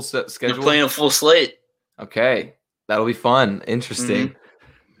schedule? They're playing a full slate. Okay. That'll be fun. Interesting.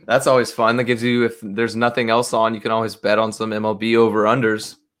 Mm-hmm. That's always fun. That gives you, if there's nothing else on, you can always bet on some MLB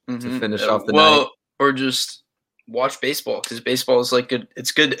over-unders to finish off the night. Or just watch baseball, because baseball is like good.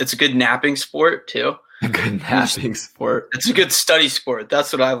 It's good. It's a good napping sport too. A good napping sport. It's a good study sport.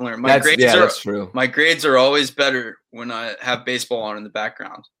 That's what I've learned. That's true. My grades are always better when I have baseball on in the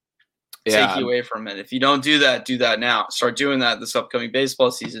background. Take you away from it. If you don't do that now. Start doing that this upcoming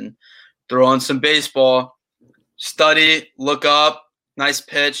baseball season. Throw on some baseball. Study, look up, nice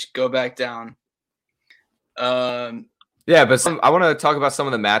pitch, go back down. But I want to talk about some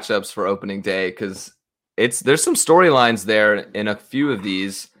of the matchups for opening day, because there's some storylines there in a few of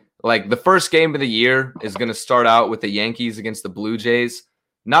these. Like the first game of the year is going to start out with the Yankees against the Blue Jays.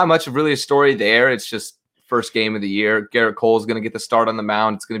 Not much of really a story there. It's just first game of the year. Garrett Cole is going to get the start on the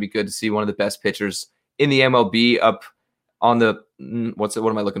mound. It's going to be good to see one of the best pitchers in the MLB up on the what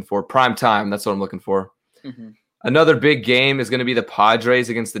am I looking for? Prime time. That's what I'm looking for. Mm-hmm. Another big game is going to be the Padres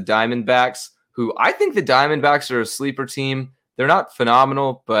against the Diamondbacks. who I think the Diamondbacks are a sleeper team. They're not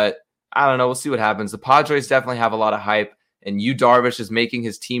phenomenal, but I don't know. We'll see what happens. The Padres definitely have a lot of hype, and Yu Darvish is making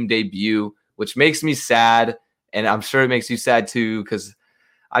his team debut, which makes me sad, and I'm sure it makes you sad too because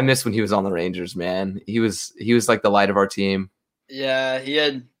I miss when he was on the Rangers, man. He was like the light of our team. Yeah,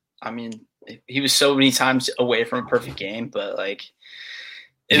 he was so many times away from a perfect game, but like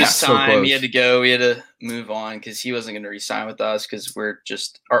it was time. So he had to go. We had to move on because he wasn't going to re-sign with us because we're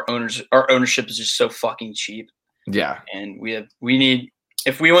just our ownership is just so fucking cheap. Yeah, and we need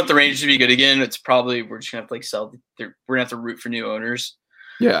if we want the Rangers to be good again, it's probably we're just gonna have to like sell. We're gonna have to root for new owners.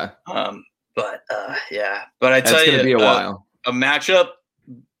 Yeah. But I tell you, it's gonna be a while.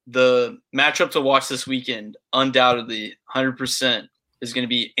 The matchup to watch this weekend, undoubtedly, 100%, is going to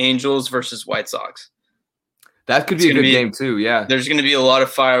be Angels versus White Sox. That could be a good game too. Yeah, there's going to be a lot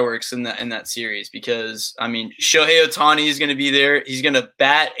of fireworks in that series because Shohei Ohtani is going to be there. He's going to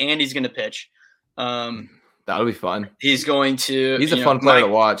bat and he's going to pitch. That'll be fun. He's a fun player to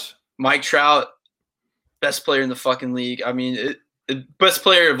watch. Mike Trout, best player in the fucking league. Best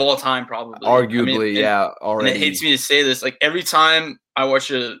player of all time, probably. Arguably, already. And it hates me to say this. Like every time I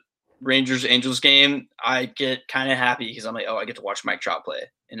watch a Rangers-Angels game, I get kind of happy because I'm like, oh, I get to watch Mike Trout play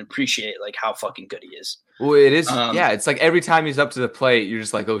and appreciate like how fucking good he is. Well, it is. It's like every time he's up to the plate, you're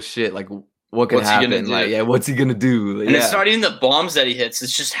just like, oh shit, like what could happen? Like, what's he gonna do? And it's not even the bombs that he hits;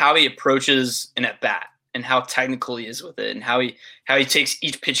 it's just how he approaches an at bat and how technical he is with it, and how he takes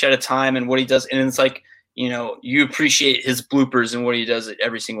each pitch at a time and what he does. And it's like, you appreciate his bloopers and what he does at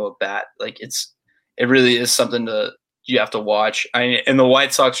every single at bat. Like it really is something you have to watch. And the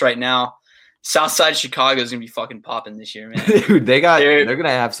White Sox right now, Southside Chicago is gonna be fucking popping this year, man. Dude, they're gonna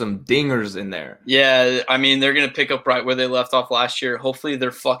have some dingers in there. Yeah, they're gonna pick up right where they left off last year. Hopefully,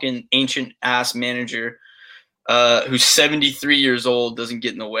 their fucking ancient ass manager, who's 73 years old, doesn't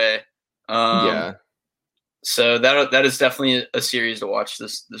get in the way. So that is definitely a series to watch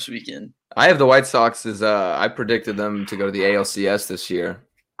this weekend. I have the White Sox as I predicted them to go to the ALCS this year.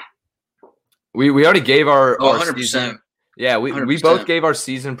 We already gave our 100%. Season. Yeah, we both gave our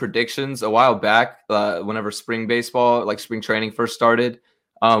season predictions a while back. Whenever spring baseball, like spring training, first started.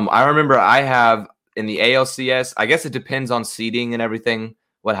 I remember I have in the ALCS. I guess it depends on seeding and everything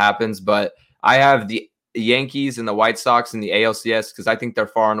what happens, but I have the Yankees and the White Sox in the ALCS because I think they're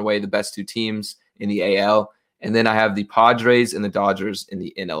far and away the best two teams in the AL. And then I have the Padres and the Dodgers in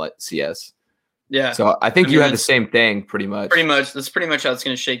the NLCS. Yeah. So I think you had the same thing pretty much. Pretty much. That's pretty much how it's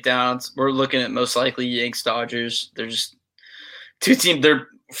going to shake down. We're looking at most likely Yanks, Dodgers. They're just two teams. They're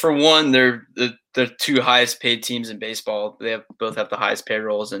the two highest paid teams in baseball. They both have the highest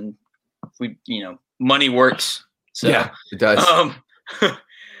payrolls, and money works. So, yeah, it does.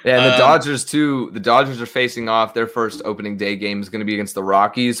 Yeah, and the Dodgers too. The Dodgers are facing off. Their first opening day game is going to be against the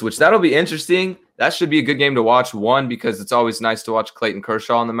Rockies, which that'll be interesting. That should be a good game to watch. One, because it's always nice to watch Clayton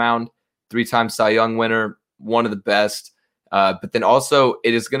Kershaw on the mound, 3-time Cy Young winner, one of the best. But then also,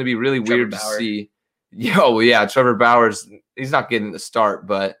 it is going to be really weird to see. Trevor Bauer's. He's not getting the start,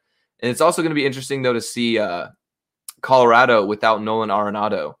 and it's also going to be interesting though to see Colorado without Nolan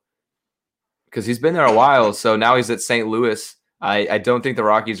Arenado because he's been there a while. So now he's at St. Louis. I don't think the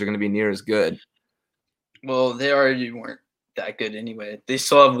Rockies are going to be near as good. Well, they already weren't that good anyway. They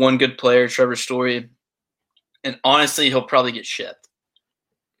still have one good player, Trevor Story, and honestly, he'll probably get shipped.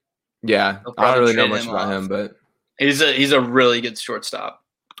 Yeah, I don't really know much about him, but he's a really good shortstop.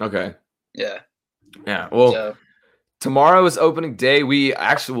 Okay. Yeah. Well, tomorrow is opening day.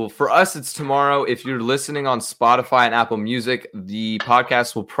 For us, it's tomorrow. If you're listening on Spotify and Apple Music, the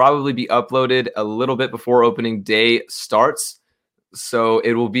podcast will probably be uploaded a little bit before opening day starts. So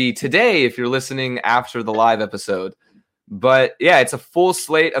it will be today if you're listening after the live episode. But yeah, it's a full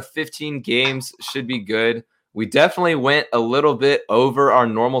slate of 15 games. Should be good. We definitely went a little bit over our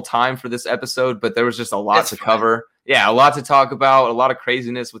normal time for this episode, but there was just a lot to cover. Yeah, a lot to talk about, a lot of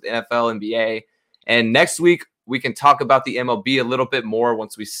craziness with NFL, NBA. And next week, we can talk about the MLB a little bit more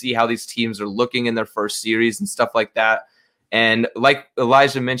once we see how these teams are looking in their first series and stuff like that. And like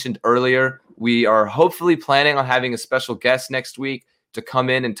Elijah mentioned earlier, we are hopefully planning on having a special guest next week to come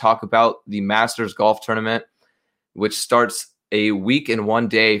in and talk about the Masters Golf Tournament, which starts a week and 1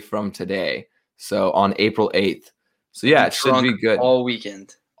 day from today. So on April 8th. So yeah, it should be good. All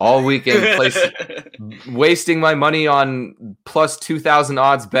weekend. Wasting my money on plus 2,000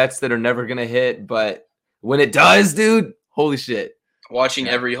 odds bets that are never going to hit. But when it does, dude, holy shit. Watching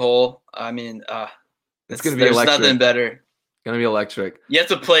every hole. It's going to be there's electric. Nothing better. Going to be electric. You have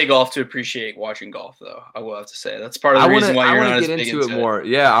to play golf to appreciate watching golf, though. I will have to say that's part of the reason why you're not as big into it. More.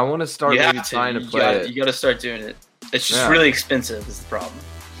 Yeah, I want to start trying to play it. You got to start doing it. It's just really expensive is the problem.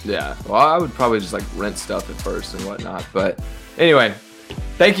 Yeah, well, I would probably just like rent stuff at first and whatnot. But anyway,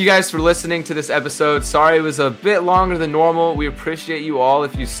 thank you guys for listening to this episode. Sorry it was a bit longer than normal. We appreciate you all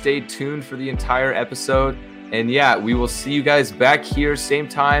if you stayed tuned for the entire episode. And yeah, we will see you guys back here, same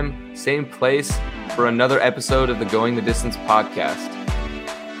time, same place, for another episode of the Going the Distance podcast.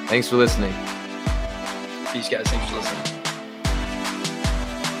 Thanks for listening. Peace, guys. Thanks for listening.